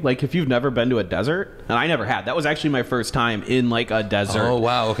way. Like if you've never been to a desert, and I never had. That was actually my first time in like a desert. Oh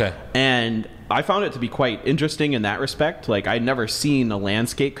wow, okay. And I found it to be quite interesting in that respect. Like I'd never seen a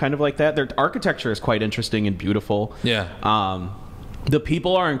landscape kind of like that. Their architecture is quite interesting and beautiful. Yeah. The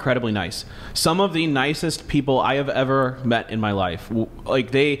people are incredibly nice. Some of the nicest people I have ever met in my life.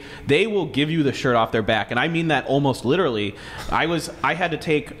 Like they will give you the shirt off their back, and I mean that almost literally. I had to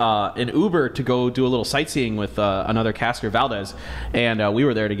take an Uber to go do a little sightseeing with another caster, Valdez, and we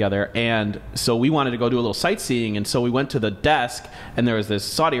were there together. And so we wanted to go do a little sightseeing, and so we went to the desk, and there was this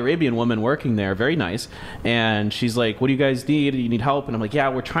Saudi Arabian woman working there, very nice, and she's like, "What do you guys need? Do you need help?" And I'm like, "Yeah,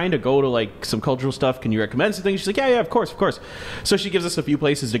 we're trying to go to like some cultural stuff. Can you recommend some things?" She's like, "Yeah, of course, of course." So she gives us a few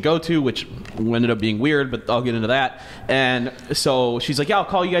places to go to, which ended up being weird, but I'll get into that. And so she's like, "Yeah, I'll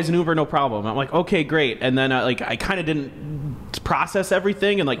call you guys an Uber, no problem." I'm like, "Okay, great." And then like I kind of didn't process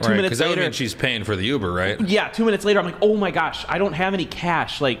everything, and like 2 minutes later, that means she's paying for the Uber, right? Yeah, 2 minutes later, I'm like, "Oh my gosh, I don't have any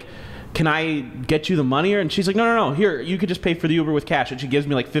cash. Like, can I get you the money?" And she's like, no, here, you could just pay for the Uber with cash. And she gives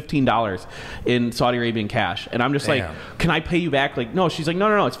me like $15 in Saudi Arabian cash. And I'm just like, "Can I pay you back?" Like, no. She's like,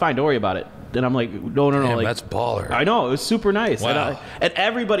 no, it's fine, don't worry about it. And I'm like, no. Damn, like, that's baller. I know, it was super nice. Wow. And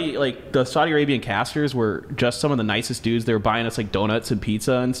everybody, like the Saudi Arabian casters were just some of the nicest dudes. They were buying us like donuts and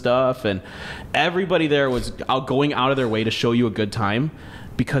pizza and stuff. And everybody there was going out of their way to show you a good time,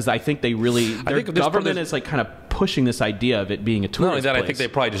 because I think they really, their government is like kind of pushing this idea of it being a tourist Not only that, place. I think they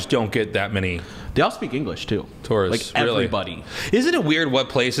probably just don't get that many. They all speak English too. Tourists, like really? everybody. Isn't it weird what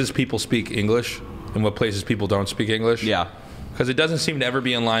places people speak English and what places people don't speak English? Yeah. Because it doesn't seem to ever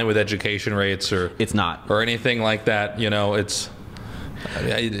be in line with education rates or it's not, or anything like that. You know, it's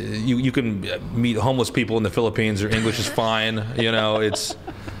you can meet homeless people in the Philippines. Their English is fine. You know,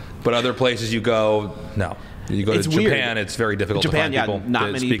 but other places you go, no. You go to Japan, it's very difficult to find people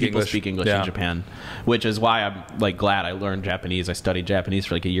not many people English. speak English in Japan, which is why I'm like glad I learned Japanese. I studied Japanese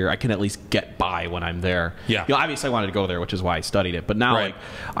for like a year. I can at least get by when I'm there. Yeah. You know, obviously I wanted to go there, which is why I studied it. But now,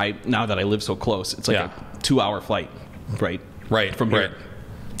 now that I live so close, it's like a 2-hour flight, from here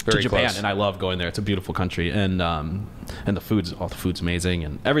to Japan, close. And I love going there. It's a beautiful country, and the food's amazing,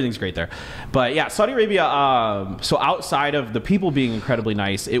 and everything's great there. But yeah, Saudi Arabia. So outside of the people being incredibly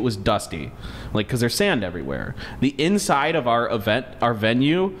nice, it was dusty, like because there's sand everywhere. The inside of our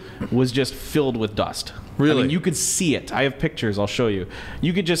venue, was just filled with dust. Really? I mean, you could see it. I have pictures. I'll show you.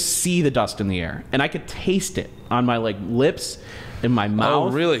 You could just see the dust in the air, and I could taste it on my like lips. In my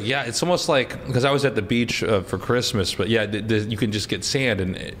mouth. Oh, really? Yeah, it's almost like, because I was at the beach for Christmas, but yeah, you can just get sand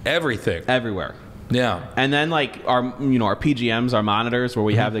and everything. Everywhere. Yeah. And then like our PGMs, our monitors where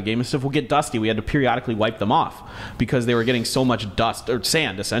we have the game and stuff will get dusty. We had to periodically wipe them off because they were getting so much dust or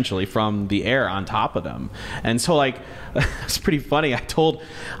sand essentially from the air on top of them. And so like it's pretty funny. I told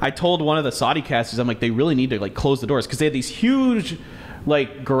one of the Saudi casters, I'm like, they really need to like close the doors because they had these huge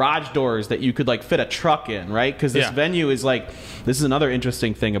like garage doors that you could like fit a truck in, right? Because this venue is like, this is another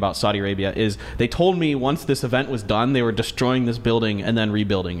interesting thing about Saudi Arabia is they told me once this event was done, they were destroying this building and then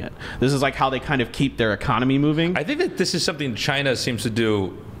rebuilding it. This is like how they kind of keep their economy moving. I think that this is something China seems to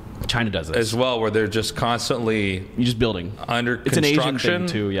do. China does this as well, where they're just constantly just building under it's construction. An Asian thing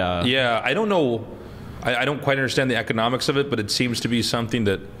too. Yeah. I don't know. I don't quite understand the economics of it, but it seems to be something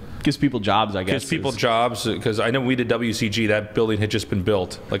that gives people jobs, I guess. Gives people jobs, because I know we did WCG, that building had just been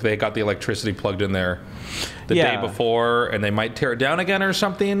built. Like they got the electricity plugged in there the day before, and they might tear it down again or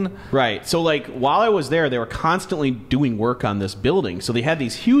something. Right. So like while I was there, they were constantly doing work on this building. So they had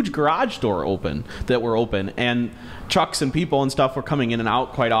these huge garage doors that were open, and trucks and people and stuff were coming in and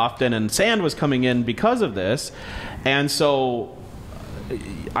out quite often, and sand was coming in because of this. And so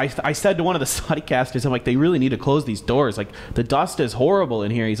I said to one of the Saudi casters, I'm like, they really need to close these doors. Like, the dust is horrible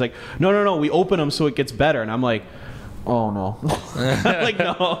in here. He's like, no, we open them so it gets better. And I'm like, oh no. I'm like,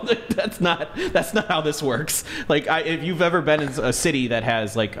 no, that's not how this works. Like, if you've ever been in a city that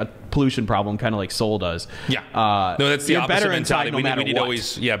has like a pollution problem, kind of like Seoul does. Yeah. No, that's the opposite mentality. We need to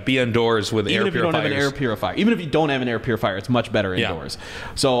always be indoors with air purifiers. Even if you don't have an air purifier. Even if you don't have an air purifier, it's much better indoors.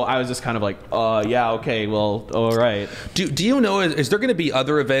 So I was just kind of like, yeah, okay, well, all right. Do you know, is there going to be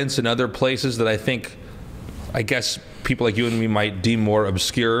other events in other places that I guess people like you and me might deem more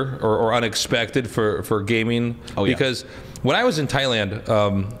obscure or unexpected for gaming? Oh, yeah. Because when I was in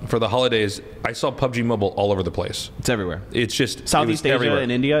Thailand for the holidays, I saw PUBG Mobile all over the place. It's everywhere. It's just Southeast Asia everywhere.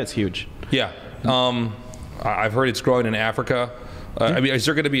 and India, it's huge. Yeah. I've heard it's growing in Africa. I mean, is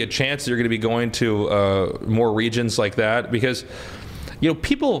there going to be a chance that you're going to be going to more regions like that? Because, you know,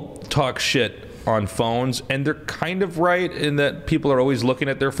 people talk shit on phones, and they're kind of right in that people are always looking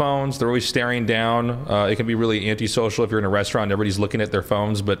at their phones. They're always staring down. It can be really antisocial if you're in a restaurant and everybody's looking at their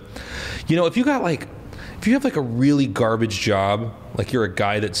phones. But, you know, if you have like a really garbage job, like you're a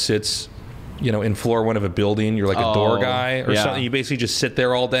guy that sits, you know, in floor one of a building, you're like a door guy or something. You basically just sit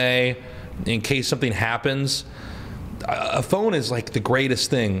there all day in case something happens. A phone is like the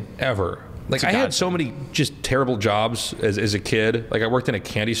greatest thing ever. Like I had so many just terrible jobs as a kid. Like I worked in a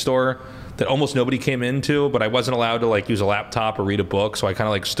candy store that almost nobody came into, but I wasn't allowed to like use a laptop or read a book, so I kind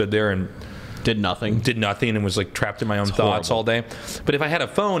of like stood there and did nothing and was like trapped in my own thoughts all day. But if I had a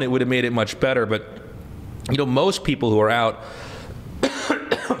phone, it would have made it much better. But you know, most people who are out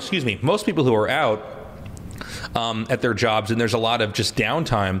excuse me, most people who are out at their jobs and there's a lot of just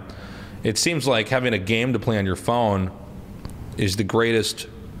downtime, it seems like having a game to play on your phone is the greatest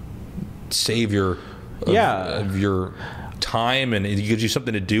savior of your time, and it gives you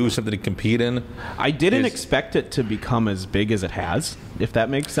something to do, something to compete in. I didn't expect it to become as big as it has, if that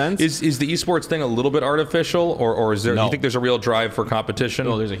makes sense. Is the esports thing a little bit artificial, or is there? Do you think there's a real drive for competition?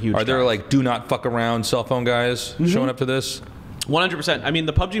 No, there's a huge. Are there like do not fuck around cell phone guys showing up to this? 100%. I mean,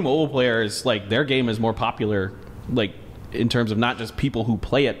 the PUBG Mobile players, like their game is more popular, like in terms of not just people who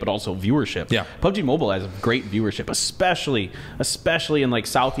play it, but also viewership. Yeah, PUBG Mobile has great viewership, especially in like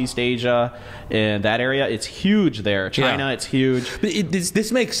Southeast Asia and that area. It's huge there. China, it's huge. But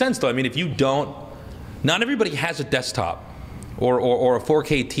this makes sense though. I mean, if you don't, not everybody has a desktop or a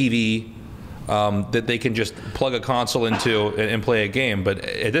 4K TV that they can just plug a console into and play a game. But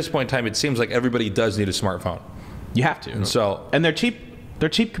at this point in time, it seems like everybody does need a smartphone. You have to. And they're cheap. They're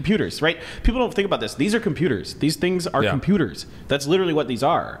cheap computers, right? People don't think about this. These are computers. These things are computers. That's literally what these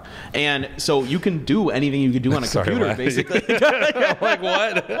are. And so you can do anything you can do on a computer, basically. I'm like,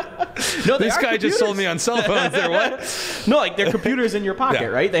 what? No, this guy just sold me on cell phones. They're what? No, like they're computers in your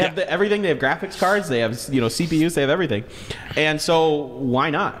pocket, right? They have everything. They have graphics cards. They have CPUs. They have everything. And so why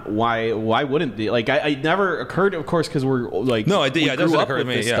not? Why wouldn't they? Like I never occurred, of course, because we're like it doesn't occur to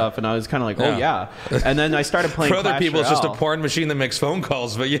me. This stuff, and I was kind of like, oh yeah. And then I started playing. For other people, it's just a porn machine that makes phone calls.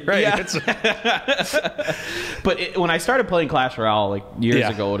 But you're right. Yeah. But when I started playing Clash Royale like years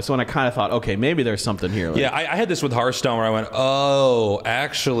ago, it's when I kind of thought, okay, maybe there's something here. Like, I had this with Hearthstone where I went, oh,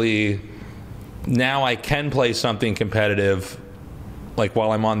 actually, now I can play something competitive, like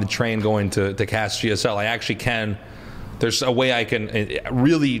while I'm on the train going to cast GSL. I actually can. There's a way I can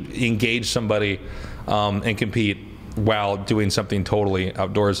really engage somebody and compete while doing something totally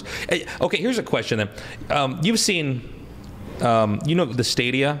outdoors. Okay, here's a question then. You've seen. You know the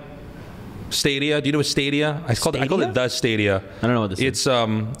Stadia? Stadia? Do you know what Stadia? I called it the Stadia. I don't know what this is.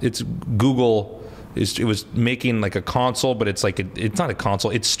 It's Google. It was making like a console, but it's like it's not a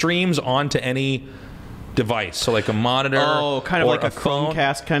console. It streams onto any device, so like a monitor. Oh, kind of like a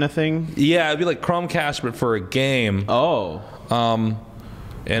Chromecast kind of thing. Yeah, it'd be like Chromecast, but for a game. Oh.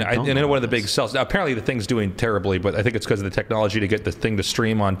 And I know one of the big sells. Now, apparently the thing's doing terribly, but I think it's because of the technology to get the thing to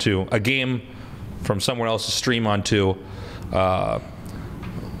stream onto a game from somewhere else to stream onto.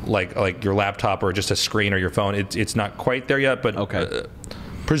 Like your laptop or just a screen or your phone. It's not quite there yet, but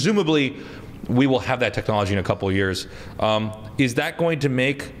presumably we will have that technology in a couple of years. Is that going to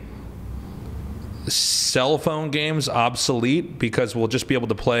make cell phone games obsolete because we'll just be able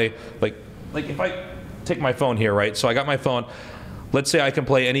to play like if I take my phone here, right? So I got my phone. Let's say I can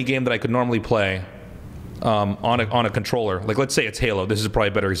play any game that I could normally play on a controller. Like let's say it's Halo. This is probably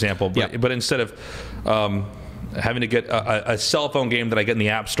a better example. But instead of having to get a cell phone game that I get in the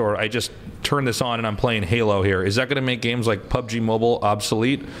App Store, I just turn this on and I'm playing Halo here. Is that going to make games like PUBG Mobile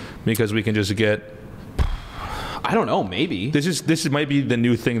obsolete because we can just get? I don't know. Maybe this might be the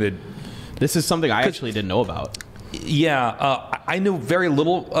new thing that. This is something I actually didn't know about. Yeah, I knew very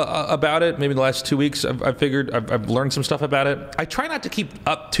little about it. Maybe the last 2 weeks, I've learned some stuff about it. I try not to keep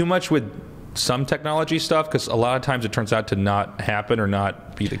up too much with some technology stuff because a lot of times it turns out to not happen or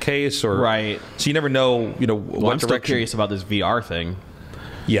not be the case, or so you never know. What I'm still curious about this VR thing.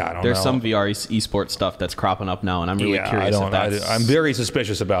 Yeah, I don't know. There's some VR esports stuff that's cropping up now, and I'm really curious. I'm very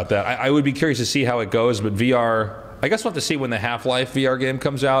suspicious about that. I would be curious to see how it goes, but VR. I guess we'll have to see when the Half-Life VR game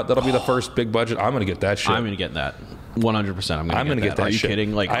comes out. That'll be the first big budget. I'm going to get that shit. I'm going to get that. 100%. I'm going to get that. Are you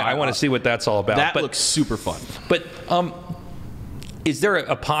kidding? Like, I want to see what that's all about. That looks super fun. But is there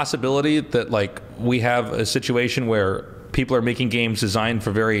a possibility that like we have a situation where people are making games designed for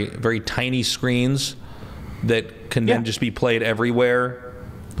very, very tiny screens that can then just be played everywhere?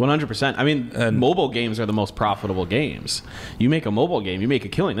 100%. I mean, mobile games are the most profitable games. You make a mobile game, you make a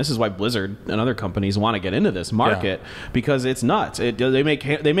killing. This is why Blizzard and other companies want to get into this market because it's nuts. They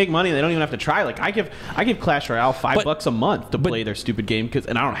make money and they don't even have to try. Like I give Clash Royale $5 a month to play their stupid game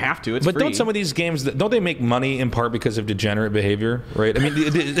and I don't have to. It's free. But don't some of these games don't they make money in part because of degenerate behavior, right? I mean,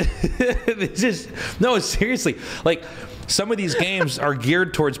 it's just no, seriously, like. Some of these games are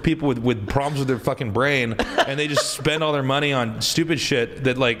geared towards people with problems with their fucking brain, and they just spend all their money on stupid shit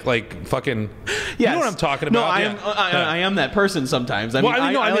that like fucking. Yes. You know what I'm talking about? No, I am that person sometimes. I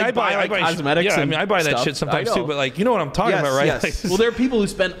buy cosmetics. Yeah, I mean, I buy that shit sometimes too. But like, you know what I'm talking about, right? Yes. Like, well, there are people who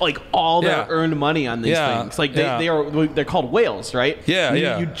spend like all their earned money on these things. Like they're called whales, right?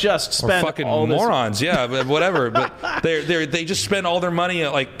 Yeah, You just spend or fucking all this morons. Yeah, but whatever. But they just spend all their money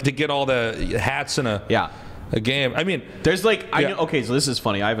like to get all the hats and a game. I mean, there's like okay, so this is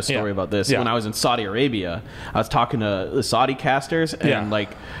funny. I have a story about this. When I was in Saudi Arabia, I was talking to the Saudi casters, and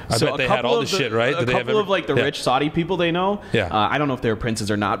like, I bet they had all the shit, right? A couple of like the rich Saudi people they know. Yeah, I don't know if they were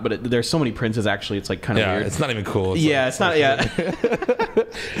princes or not, but there's so many princes. Actually, it's like kind of weird. It's not even cool. It's not.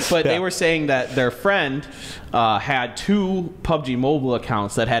 But they were saying that their friend had 2 PUBG Mobile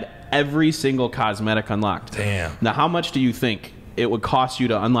accounts that had every single cosmetic unlocked. Damn. Now, how much do you think it would cost you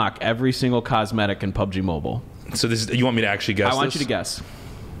to unlock every single cosmetic in PUBG Mobile? So this is, you want me to actually guess? I want you to guess.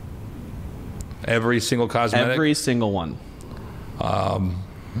 Every single cosmetic? Every single one.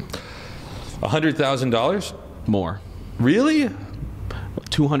 $100,000? More. Really?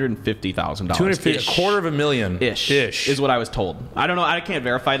 $250,000. $250,000. Ish is what I was told. I don't know. I can't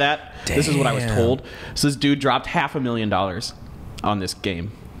verify that. Damn. This is what I was told. So this dude dropped $500,000 on this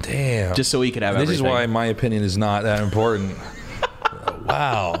game. Damn. Just so he could have everything. This is why my opinion is not that important.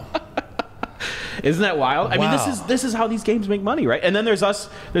 Wow. Isn't that wild? I mean, this is how these games make money, right? And then there's us.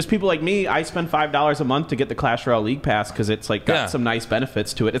 There's people like me. I spend $5 a month to get the Clash Royale League Pass because it's like got some nice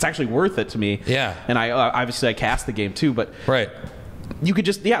benefits to it. It's actually worth it to me. Yeah. And I obviously I cast the game too, but you could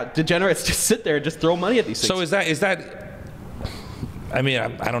just degenerates just sit there and just throw money at these things. So is that? I mean,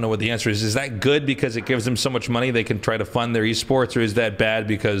 I don't know what the answer is. Is that good because it gives them so much money they can try to fund their esports, or is that bad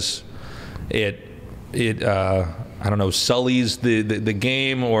because it I don't know, sullies the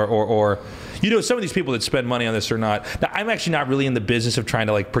game, or you know, some of these people that spend money on this are not. Now, I'm actually not really in the business of trying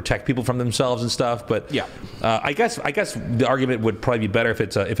to like protect people from themselves and stuff, but I guess the argument would probably be better if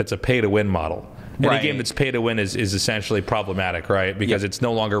it's a pay to win model. Any game that's pay to win is essentially problematic, right? Because it's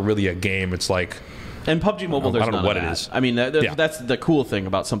no longer really a game. It's like. And PUBG Mobile, there's I don't know none what of that. it is. I mean, that's the cool thing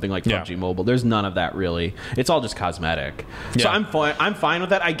about something like PUBG Mobile. There's none of that really. It's all just cosmetic. So I'm fine with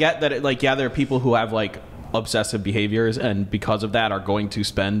that. I get that. There are people who have like obsessive behaviors, and because of that, are going to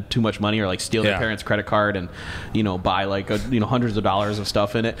spend too much money or like steal their parents' credit card and buy like hundreds of dollars of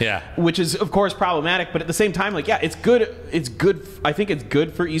stuff in it. Which is of course problematic. But at the same time, like it's good. It's good. I think it's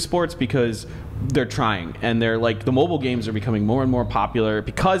good for esports because they're trying, and they're like the mobile games are becoming more and more popular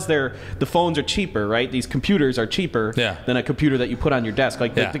because the phones are cheaper, right? These computers are cheaper than a computer that you put on your desk.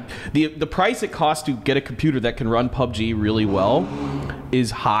 Like the price it costs to get a computer that can run PUBG really well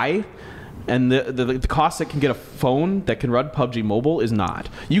is high, and the cost that can get a phone that can run PUBG Mobile is not.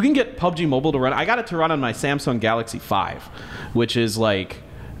 You can get PUBG Mobile to run. I got it to run on my Samsung Galaxy 5, which is like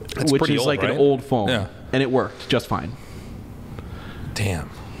an old phone, and it worked just fine. Damn.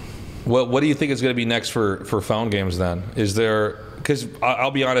 Well, what do you think is going to be next for phone games then? Is there, because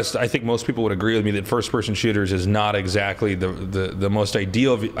I'll be honest, I think most people would agree with me that first-person shooters is not exactly the most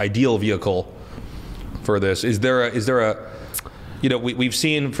ideal vehicle for this. Is there a we've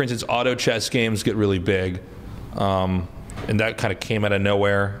seen, for instance, auto chess games get really big, and that kind of came out of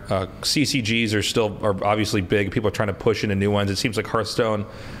nowhere. CCGs are obviously big. People are trying to push into new ones. It seems like Hearthstone.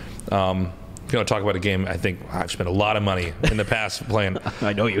 If you want to talk about a game, I think I've spent a lot of money in the past playing.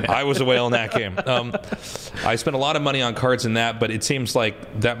 I know you have. I was a whale in that game. I spent a lot of money on cards in that, but it seems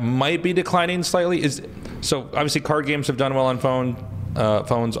like that might be declining slightly. So obviously card games have done well on phones.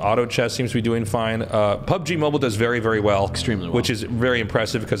 Auto chess seems to be doing fine. PUBG Mobile does very, very well. Extremely well. Which is very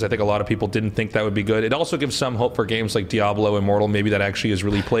impressive because I think a lot of people didn't think that would be good. It also gives some hope for games like Diablo Immortal, maybe that actually is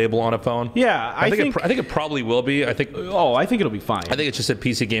really playable on a phone. Yeah, I think it probably will be. I think it'll be fine. I think it's just that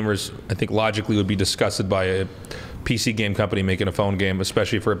PC gamers, I think logically would be disgusted by a PC game company making a phone game,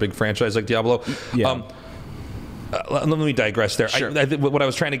 especially for a big franchise like Diablo. Yeah. Let me digress there. Sure. What I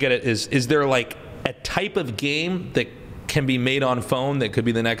was trying to get at is there like a type of game that can be made on phone that could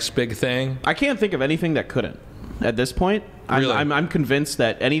be the next big thing? I can't think of anything that couldn't at this point. Really? I'm convinced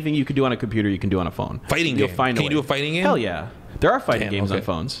that anything you could do on a computer, you can do on a phone. Fighting game. Can you do a fighting game? Hell yeah. There are fighting games on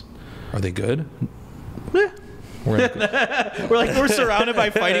phones. Are they good? Yeah. We're surrounded by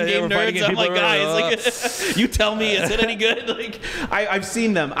fighting game nerds. fighting game I'm like, people. guys, like, you tell me, is it any good? Like, I've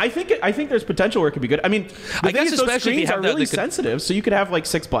seen them. I think there's potential where it could be good. I mean, I guess those especially if you screens have are that, really they could- sensitive, so you could have like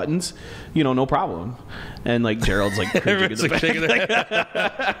 6 buttons, no problem. And like Gerald's like, Everyone's like shaking their head.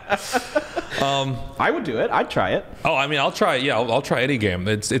 I would do it. I'd try it. Oh, I mean, I'll try it. Yeah, I'll try any game.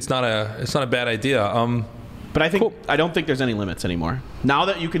 It's not a bad idea. But I don't think there's any limits anymore. Now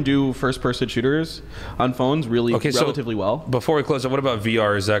that you can do first-person shooters on phones relatively well. Before we close up, what about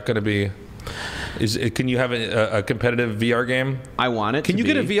VR? Is that going to be? Can you have a competitive VR game? I want it. Can you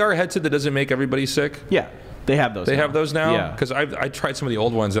get a VR headset that doesn't make everybody sick? Yeah, they have those. They have those now. Yeah, because I tried some of the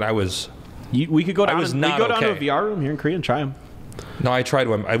old ones and I was. We could go down. down to a VR room here in Korea and try them. No, I tried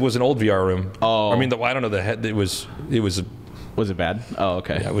one. It was an old VR room. Oh, I mean, I don't know the head. It was. Was it bad? Oh,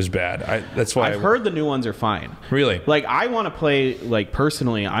 okay. Yeah, it was bad. That's why I've heard the new ones are fine. Really? Like, I want to play, like,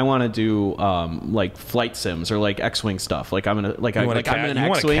 personally, I want to do like flight sims or like X-wing stuff. Like, I'm in an You want X-wing.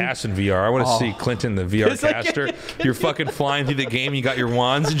 to cast in VR. I want to see Clinton, the VR caster. You're fucking flying through the game. You got your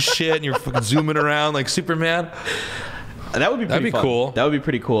wands and shit, and you're fucking zooming around like Superman. That would be pretty fun. Cool. That would be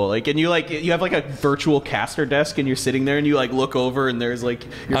pretty cool. Like, and you have like a virtual caster desk, and you're sitting there, and you like look over, and there's like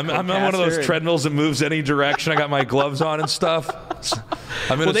I'm on one of those treadmills that moves any direction. I got my gloves on and stuff.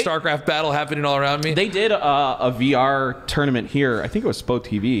 I'm in a StarCraft battle happening all around me. They did a VR tournament here. I think it was Spo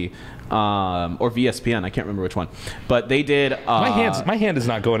TV. Or VSPN, I can't remember which one, but they did. My hand is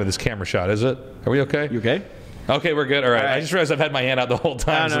not going to this camera shot, is it? Are we okay? You okay? Okay, we're good. All right. I just realized I've had my hand out the whole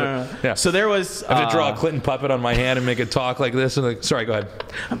time. No. Yeah. So there was. I have to draw a Clinton puppet on my hand and make it talk like this. And sorry, go ahead.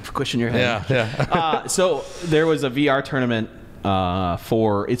 I'm squishing your head. Yeah. So there was a VR tournament.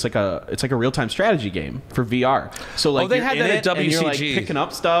 It's like a real-time strategy game for VR. So like they you're had in that at it, and you're like WCG. picking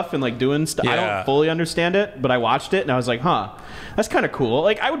up stuff and like doing stuff. I Yeah. don't fully understand it, but I watched it and I was like, huh, that's kind of cool.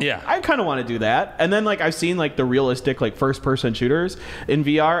 Like I kind of want to do that. And then like I've seen like the realistic like first-person shooters in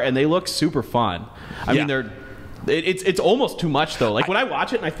VR, and they look super fun. I mean it's almost too much though. Like when I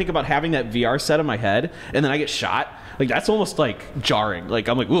watch it and I think about having that VR set in my head and then I get shot, like that's almost like jarring. Like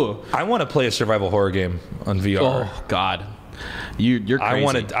I'm like, ooh. I want to play a survival horror game on VR. Oh God. You're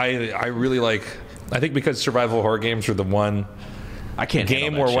crazy. I really like. I think because survival horror games are the one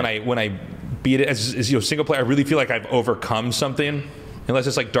game where when I beat it as single player, I really feel like I've overcome something. Unless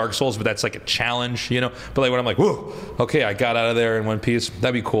it's like Dark Souls, but that's like a challenge, But like when I'm like, whoa, okay, I got out of there in one piece.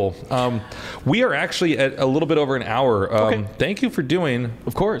 That'd be cool. We are actually at a little bit over an hour. Okay. Thank you for doing.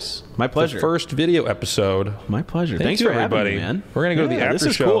 Of course, my pleasure. The first video episode. My pleasure. Thanks for everybody. having me, man. We're gonna go to the after This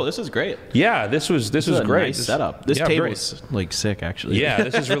is show. cool. This is great. Yeah, this was This is a great. nice setup. This table's like sick, actually. Yeah,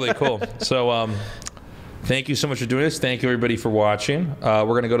 this is really cool. So, thank you so much for doing this. Thank you everybody for watching. We're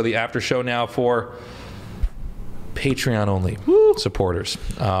gonna go to the after show now for Patreon only supporters.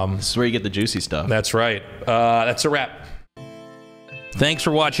 This is where you get the juicy stuff. That's right. That's a wrap. Thanks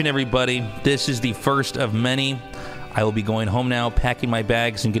for watching, everybody. This is the first of many. I will be going home now, packing my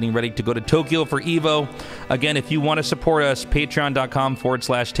bags, and getting ready to go to Tokyo for EVO. Again, if you want to support us,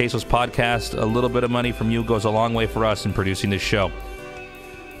 patreon.com/Tasteless Podcast. A little bit of money from you goes a long way for us in producing this show.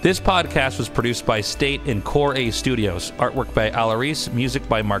 This podcast was produced by State and Core A Studios. Artwork by Alaris, music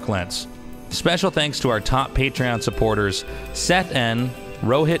by Mark Lentz. Special thanks to our top Patreon supporters, Seth N.,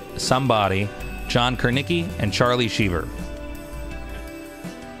 Rohit Sambadi, John Kernicki, and Charlie Sheaver.